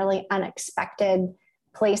in some really unexpected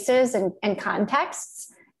places and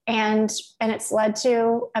contexts. And it's led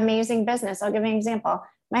to amazing business. I'll give you an example.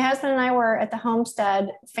 My husband and I were at the Homestead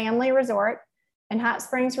Family Resort in Hot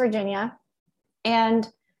Springs, Virginia. And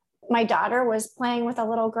my daughter was playing with a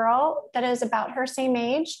little girl that is about her same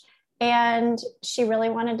age. And she really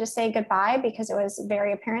wanted to say goodbye, because it was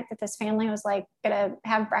very apparent that this family was like going to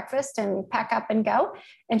have breakfast and pack up and go.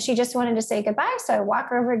 And she just wanted to say goodbye. So I walk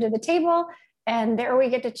her over to the table, and there we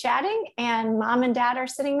get to chatting, and mom and dad are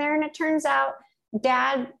sitting there. And it turns out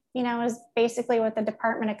dad, is basically with the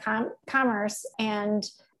Department of Commerce and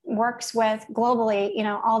works with globally,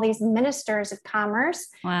 all these ministers of commerce.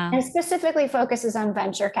 Wow. And specifically focuses on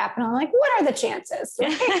venture capital. I'm like, what are the chances?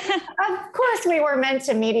 Of course we were meant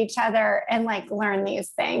to meet each other and learn these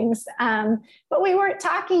things. But we weren't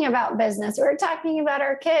talking about business. We were talking about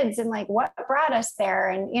our kids and what brought us there.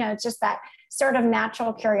 And, it's just that sort of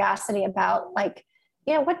natural curiosity about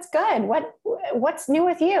what's good? What's new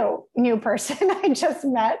with you, new person I just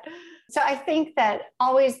met? So I think that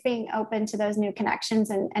always being open to those new connections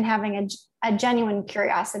and having a genuine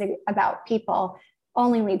curiosity about people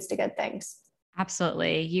only leads to good things.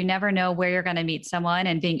 Absolutely. You never know where you're going to meet someone,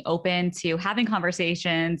 and being open to having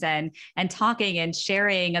conversations and talking and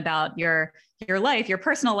sharing about your life, your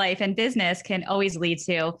personal life and business can always lead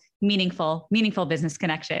to meaningful business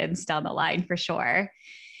connections down the line, for sure.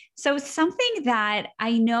 So something that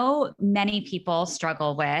I know many people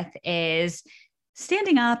struggle with is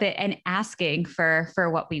standing up and asking for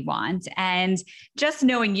what we want. And just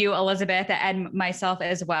knowing you, Elizabeth, and myself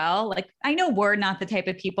as well, I know we're not the type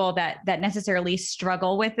of people that necessarily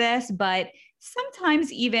struggle with this, but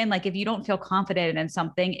sometimes even if you don't feel confident in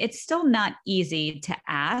something, it's still not easy to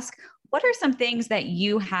ask. What are some things that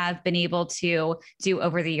you have been able to do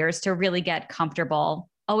over the years to really get comfortable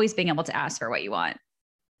always being able to ask for what you want?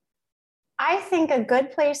 I think a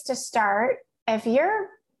good place to start, if you're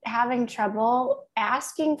having trouble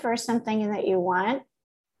asking for something that you want,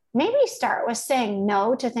 maybe start with saying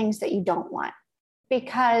no to things that you don't want,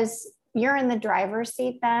 because you're in the driver's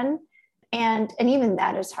seat then. And even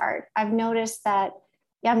that is hard. I've noticed that.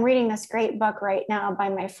 I'm reading this great book right now by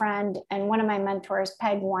my friend and one of my mentors,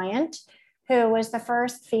 Peg Wyant, who was the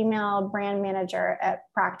first female brand manager at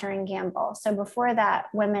Procter & Gamble. So before that,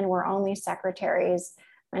 women were only secretaries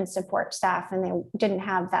and support staff, and they didn't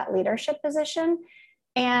have that leadership position.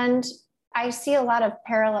 And I see a lot of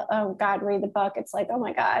parallel. Oh God, read the book. It's oh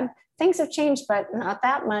my God, things have changed, but not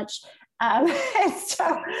that much.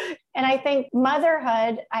 And I think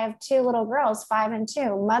motherhood, I have two little girls, 5 and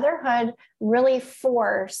 2. Motherhood really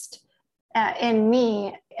forced in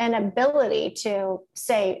me an ability to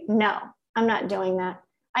say, no, I'm not doing that.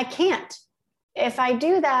 I can't. If I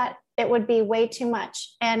do that, it would be way too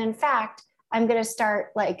much. And in fact, I'm going to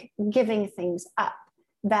start giving things up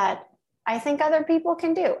that I think other people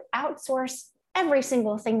can do. Outsource every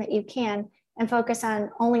single thing that you can and focus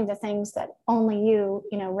on only the things that only you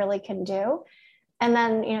really can do. And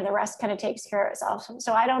then, the rest kind of takes care of itself.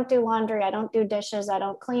 So I don't do laundry. I don't do dishes. I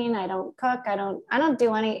don't clean. I don't cook. I don't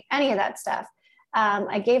do any of that stuff.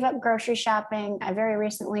 I gave up grocery shopping. I very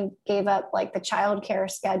recently gave up the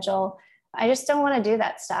childcare schedule. I just don't want to do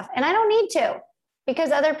that stuff. And I don't need to,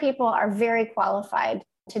 because other people are very qualified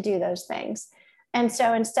to do those things. And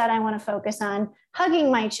so instead, I want to focus on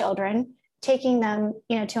hugging my children, taking them,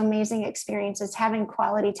 to amazing experiences, having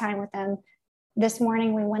quality time with them. This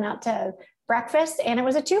morning, we went out to breakfast and it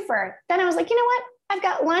was a twofer. Then I was like, you know what? I've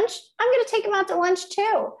got lunch. I'm going to take them out to lunch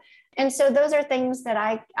too. And so those are things that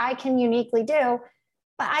I can uniquely do,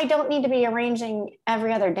 but I don't need to be arranging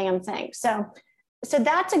every other damn thing. So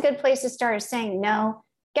that's a good place to start, is saying no,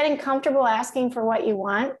 getting comfortable asking for what you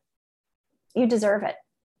want. You deserve it.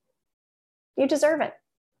 You deserve it.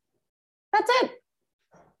 That's it.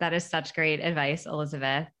 That is such great advice,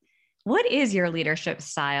 Elizabeth. What is your leadership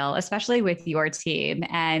style, especially with your team?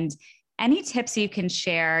 And any tips you can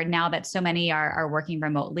share now that so many are working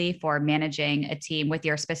remotely for managing a team with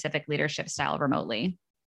your specific leadership style remotely?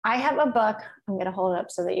 I have a book. I'm going to hold it up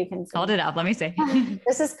so that you can see. Hold it up. Let me see.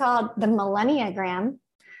 This is called The Millenniagram.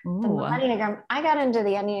 Ooh. The Millenniagram. I got into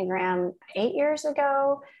the Enneagram 8 years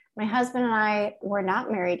ago. My husband and I were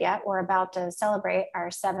not married yet. We're about to celebrate our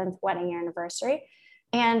 7th wedding anniversary.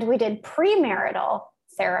 And we did premarital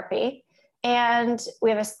therapy. And we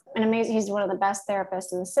have an amazing, he's one of the best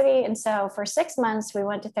therapists in the city. And so for 6 months, we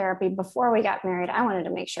went to therapy before we got married. I wanted to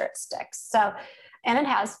make sure it sticks. So, and it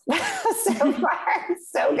has so far,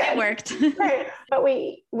 so good. It worked. Right. But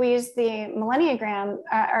we used the Millenniagram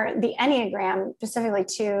or the Enneagram specifically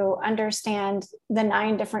to understand the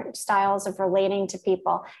 9 different styles of relating to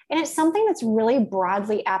people. And it's something that's really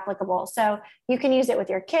broadly applicable. So you can use it with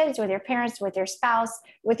your kids, with your parents, with your spouse,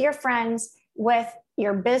 with your friends, with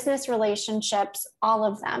your business relationships, all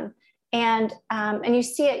of them. And you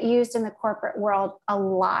see it used in the corporate world a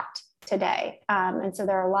lot today. And so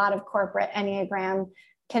there are a lot of corporate Enneagram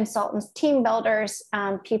consultants, team builders,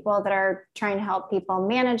 people that are trying to help people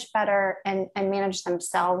manage better and manage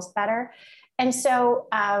themselves better. And so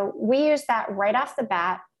we use that right off the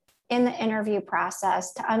bat in the interview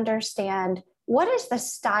process to understand what is the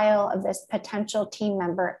style of this potential team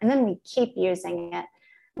member, and then we keep using it.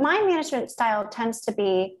 My management style tends to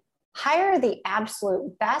be hire the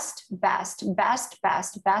absolute best of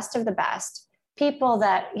the best people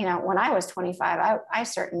that, you know, when I was 25, I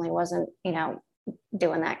certainly wasn't, you know,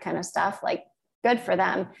 doing that kind of stuff. Like, good for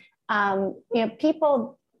them. You know,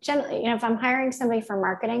 people generally, you know, if I'm hiring somebody for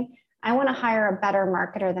marketing, I want to hire a better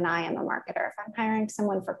marketer than I am a marketer. If I'm hiring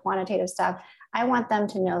someone for quantitative stuff, I want them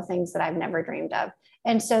to know things that I've never dreamed of.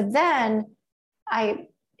 And so then I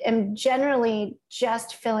am generally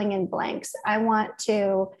just filling in blanks. I want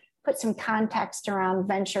to put some context around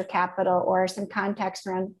venture capital or some context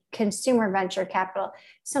around consumer venture capital.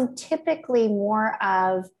 Some typically more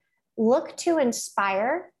of look to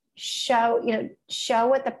inspire, show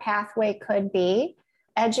what the pathway could be,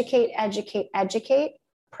 educate,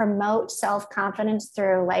 promote self-confidence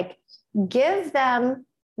through, like, give them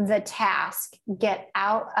the task, get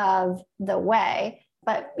out of the way.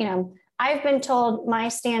 But, you know, I've been told my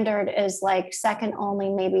standard is like second only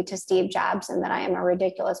maybe to Steve Jobs, and that I am a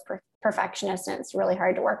ridiculous perfectionist and it's really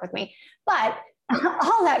hard to work with me. But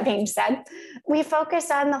all that being said, we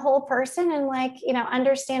focus on the whole person and, like, you know,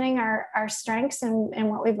 understanding our strengths and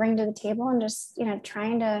what we bring to the table, and just, you know,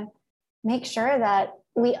 trying to make sure that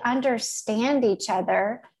we understand each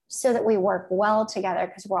other so that we work well together,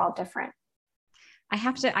 because we're all different.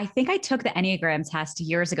 I think I took the Enneagram test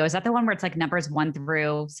years ago. Is that the one where it's like numbers 1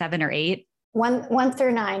 through 7 or 8? 1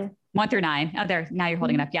 through 9. 1 through 9. Oh, there. Now you're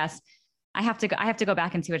holding it up. Yes. I have to go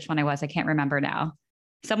back and see which one I was. I can't remember now.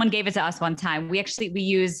 Someone gave it to us one time. We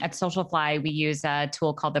use at Socialfly, we use a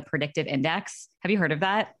tool called the Predictive Index. Have you heard of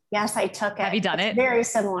that? Yes, I took it. Have you done it? Very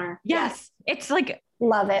similar. Yes. It's like,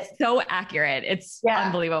 love it. So accurate. It's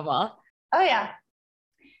unbelievable. Oh yeah.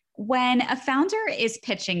 When a founder is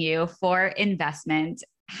pitching you for investment,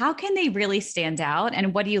 how can they really stand out,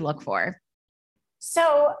 and what do you look for?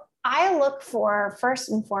 So I look for, first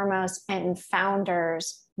and foremost, in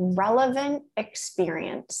founders, relevant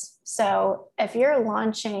experience. So if you're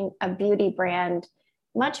launching a beauty brand,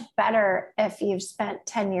 much better if you've spent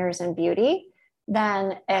 10 years in beauty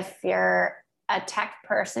than if you're a tech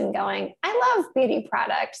person going, I love beauty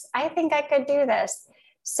products, I think I could do this.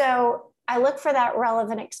 So I look for that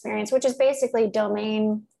relevant experience, which is basically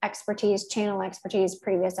domain expertise, channel expertise,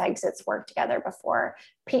 previous exits, work together before,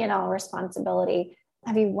 P&L responsibility.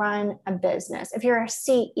 Have you run a business? If you're a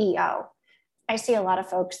CEO, I see a lot of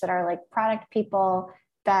folks that are like product people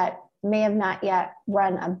that may have not yet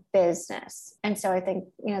run a business. And so I think,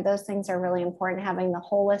 you know, those things are really important, having the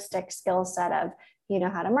holistic skill set of, you know,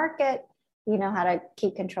 how to market, you know, how to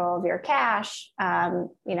keep control of your cash,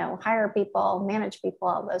 you know, hire people, manage people,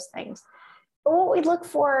 all those things. But what we look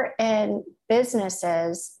for in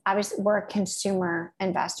businesses, obviously we're a consumer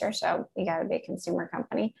investor, so you got to be a consumer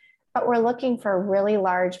company, but we're looking for really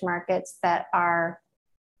large markets that are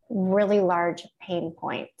really large pain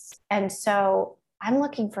points. And so I'm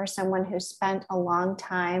looking for someone who spent a long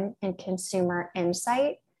time in consumer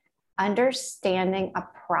insight, understanding a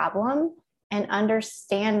problem and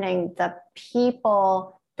understanding the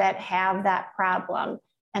people that have that problem,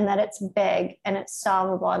 and that it's big and it's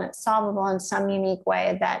solvable in some unique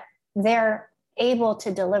way that they're able to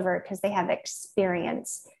deliver because they have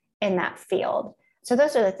experience in that field. So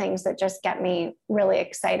those are the things that just get me really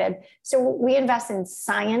excited. So we invest in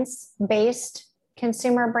science-based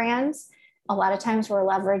consumer brands. A lot of times we're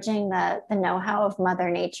leveraging the know-how of Mother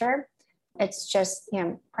Nature. It's just, you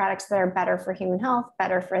know, products that are better for human health,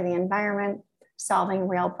 better for the environment, solving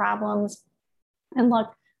real problems. And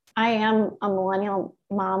look, I am a millennial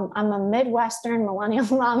mom. I'm a Midwestern millennial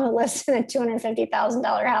mom who lives in a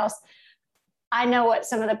 $250,000 house. I know what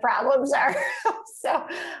some of the problems are. So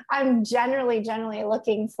I'm generally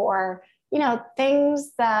looking for,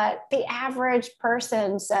 things that the average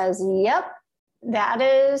person says, yep, that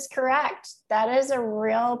is correct. That is a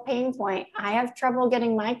real pain point. I have trouble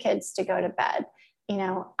getting my kids to go to bed.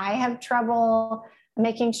 I have trouble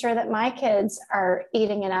making sure that my kids are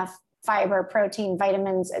eating enough fiber, protein,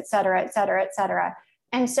 vitamins, et cetera, et cetera, et cetera.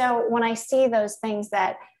 And so when I see those things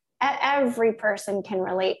that every person can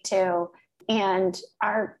relate to and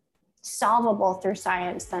are solvable through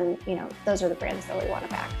science, then, those are the brands that we want to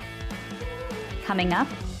back. Coming up,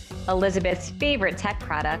 Elizabeth's favorite tech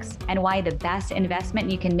products and why the best investment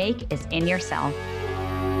you can make is in yourself.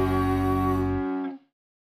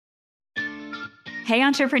 Hey,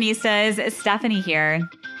 Entrepreneuristas, Stephanie here.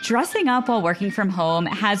 Dressing up while working from home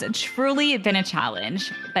has truly been a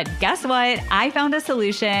challenge. But guess what? I found a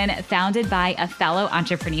solution founded by a fellow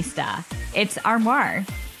entrepreneurista. It's Armoire.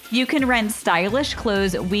 You can rent stylish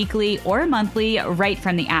clothes weekly or monthly right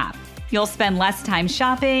from the app. You'll spend less time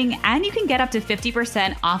shopping, and you can get up to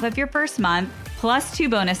 50% off of your first month, plus 2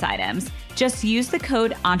 bonus items. Just use the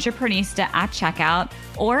code Entrepreneurista at checkout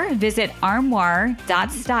or visit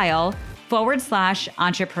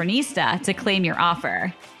armoire.style/Entrepreneurista to claim your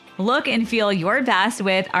offer. Look and feel your best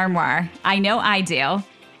with Armoire. I know I do.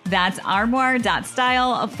 That's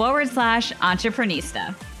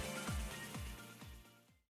armoire.style/Entrepreneurista.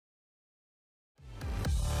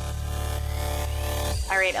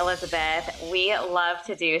 All right, Elizabeth, we love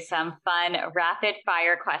to do some fun rapid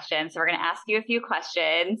fire questions. So we're going to ask you a few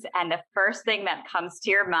questions. And the first thing that comes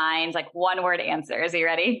to your mind, like 1-word answers. Are you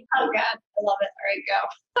ready? Oh, God. I love it. All right, go.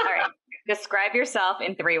 All right. Describe yourself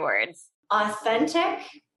in 3 words. Authentic,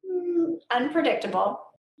 unpredictable,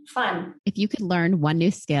 fun. If you could learn one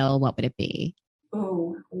new skill, what would it be?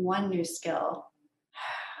 Ooh, one new skill.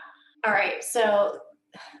 All right. So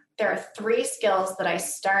there are 3 skills that I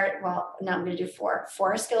start. Well, no, I'm going to do 4.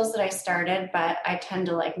 4 skills that I started, but I tend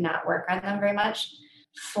to not work on them very much.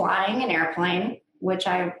 Flying an airplane, which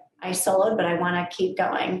I soloed, but I want to keep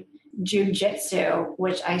going. Jiu-jitsu,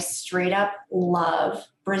 which I straight up love.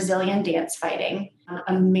 Brazilian dance fighting,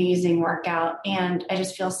 amazing workout. And I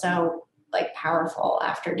just feel so powerful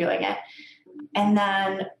after doing it. And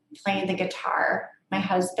then playing the guitar. My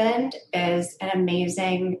husband is an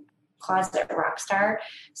amazing closet rock star.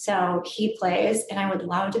 So he plays, and I would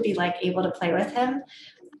love to be able to play with him.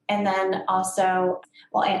 And then also,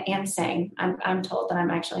 and sing. I'm told that I'm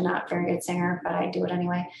actually not a very good singer, but I do it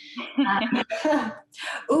anyway.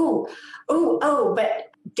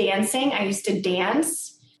 But dancing. I used to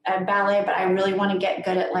dance ballet, but I really want to get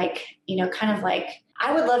good at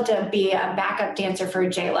I would love to be a backup dancer for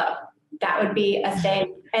J-Lo. That would be a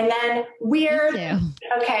thing. And then weird.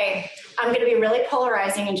 Okay, I'm going to be really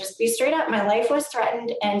polarizing and just be straight up. My life was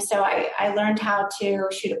threatened. And so I learned how to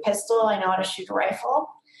shoot a pistol. I know how to shoot a rifle.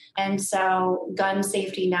 And so gun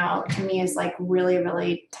safety now to me is really,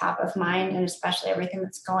 really top of mind, and especially everything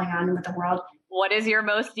that's going on with the world. What is your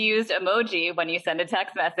most used emoji when you send a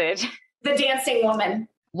text message? The dancing woman.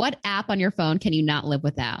 What app on your phone can you not live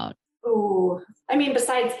without? Ooh,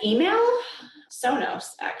 besides email, Sonos,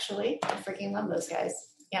 actually. I freaking love those guys.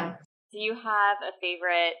 Yeah. Do you have a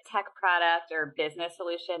favorite tech product or business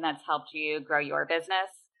solution that's helped you grow your business?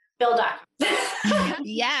 BuildUp.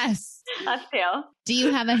 Yes. Us too. Do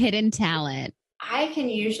you have a hidden talent? I can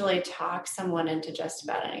usually talk someone into just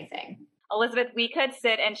about anything. Elizabeth, we could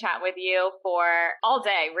sit and chat with you for all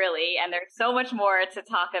day, really, and there's so much more to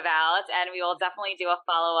talk about, and we will definitely do a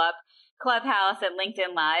follow-up Clubhouse and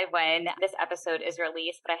LinkedIn Live when this episode is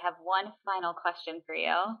released. But I have one final question for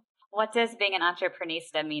you. What does being an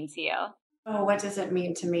entrepreneurista mean to you? Oh, what does it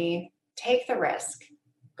mean to me? Take the risk.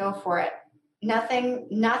 Go for it.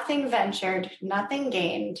 Nothing ventured, nothing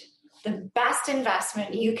gained. The best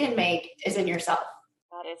investment you can make is in yourself.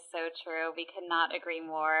 That is so true. We could not agree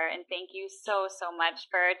more. And thank you so, so much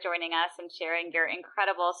for joining us and sharing your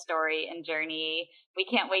incredible story and journey. We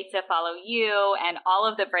can't wait to follow you and all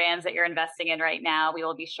of the brands that you're investing in right now. We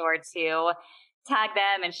will be sure to tag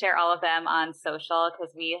them and share all of them on social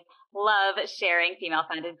because we love sharing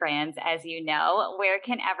female-founded brands, as you know. Where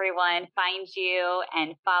can everyone find you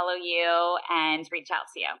and follow you and reach out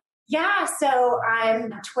to you? Yeah, so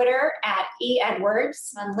I'm on Twitter at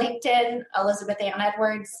 @Edwards, on LinkedIn, Elizabeth Ann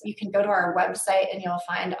Edwards. You can go to our website and you'll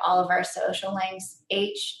find all of our social links,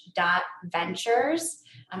 h.ventures.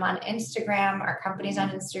 I'm on Instagram. Our company's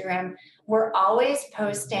on Instagram. We're always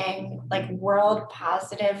posting world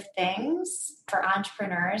positive things for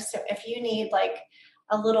entrepreneurs. So if you need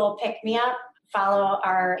a little pick me up, follow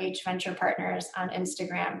our H Venture Partners on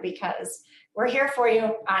Instagram because we're here for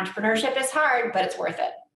you. Entrepreneurship is hard, but it's worth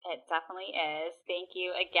it. It definitely is. Thank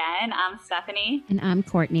you again. I'm Stephanie. And I'm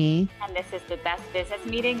Courtney. And this is the best business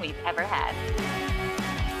meeting we've ever had.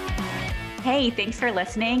 Hey, thanks for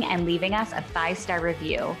listening and leaving us a 5-star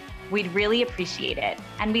review. We'd really appreciate it.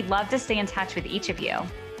 And we'd love to stay in touch with each of you.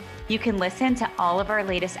 You can listen to all of our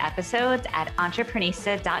latest episodes at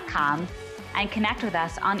Entreprenista.com and connect with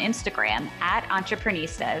us on Instagram at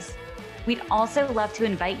Entreprenistas. We'd also love to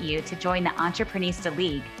invite you to join the Entreprenista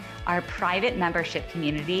League, our private membership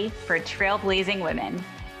community for trailblazing women.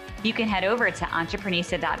 You can head over to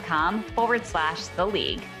Entreprenista.com/the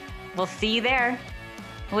league. We'll see you there.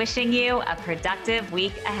 Wishing you a productive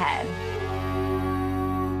week ahead.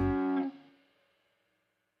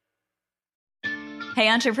 Hey,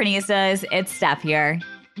 Entreprenistas, it's Steph here.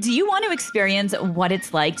 Do you want to experience what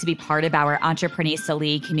it's like to be part of our Entreprenista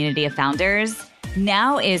League community of founders?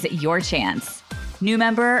 Now is your chance. New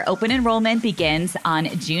member open enrollment begins on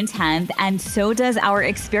June 10th, and so does our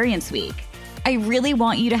Experience Week. I really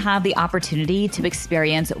want you to have the opportunity to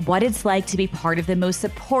experience what it's like to be part of the most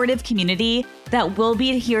supportive community that will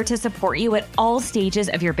be here to support you at all stages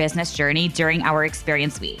of your business journey during our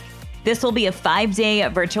Experience Week. This will be a 5-day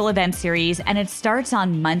virtual event series, and it starts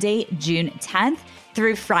on Monday, June 10th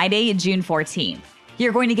through Friday, June 14th.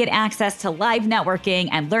 You're going to get access to live networking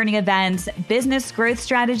and learning events, business growth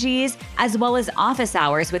strategies, as well as office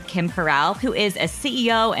hours with Kim Perrell, who is a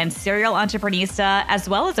CEO and serial entrepreneurista, as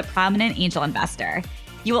well as a prominent angel investor.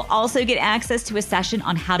 You will also get access to a session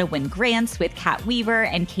on how to win grants with Kat Weaver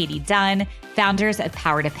and Katie Dunn, founders of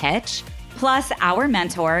Power to Pitch. Plus, our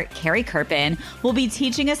mentor, Carrie Kirpin, will be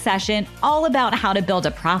teaching a session all about how to build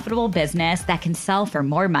a profitable business that can sell for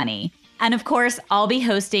more money. And of course, I'll be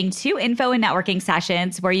hosting 2 info and networking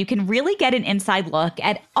sessions where you can really get an inside look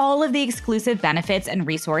at all of the exclusive benefits and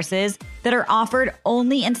resources that are offered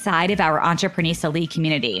only inside of our Entreprenista League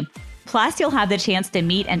community. Plus, you'll have the chance to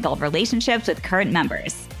meet and build relationships with current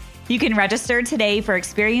members. You can register today for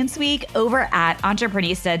Experience Week over at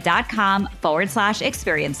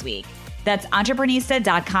Entreprenista.com/Experience Week. That's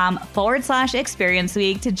Entreprenista.com/Experience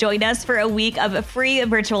Week to join us for a week of free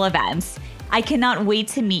virtual events. I cannot wait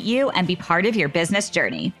to meet you and be part of your business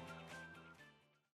journey.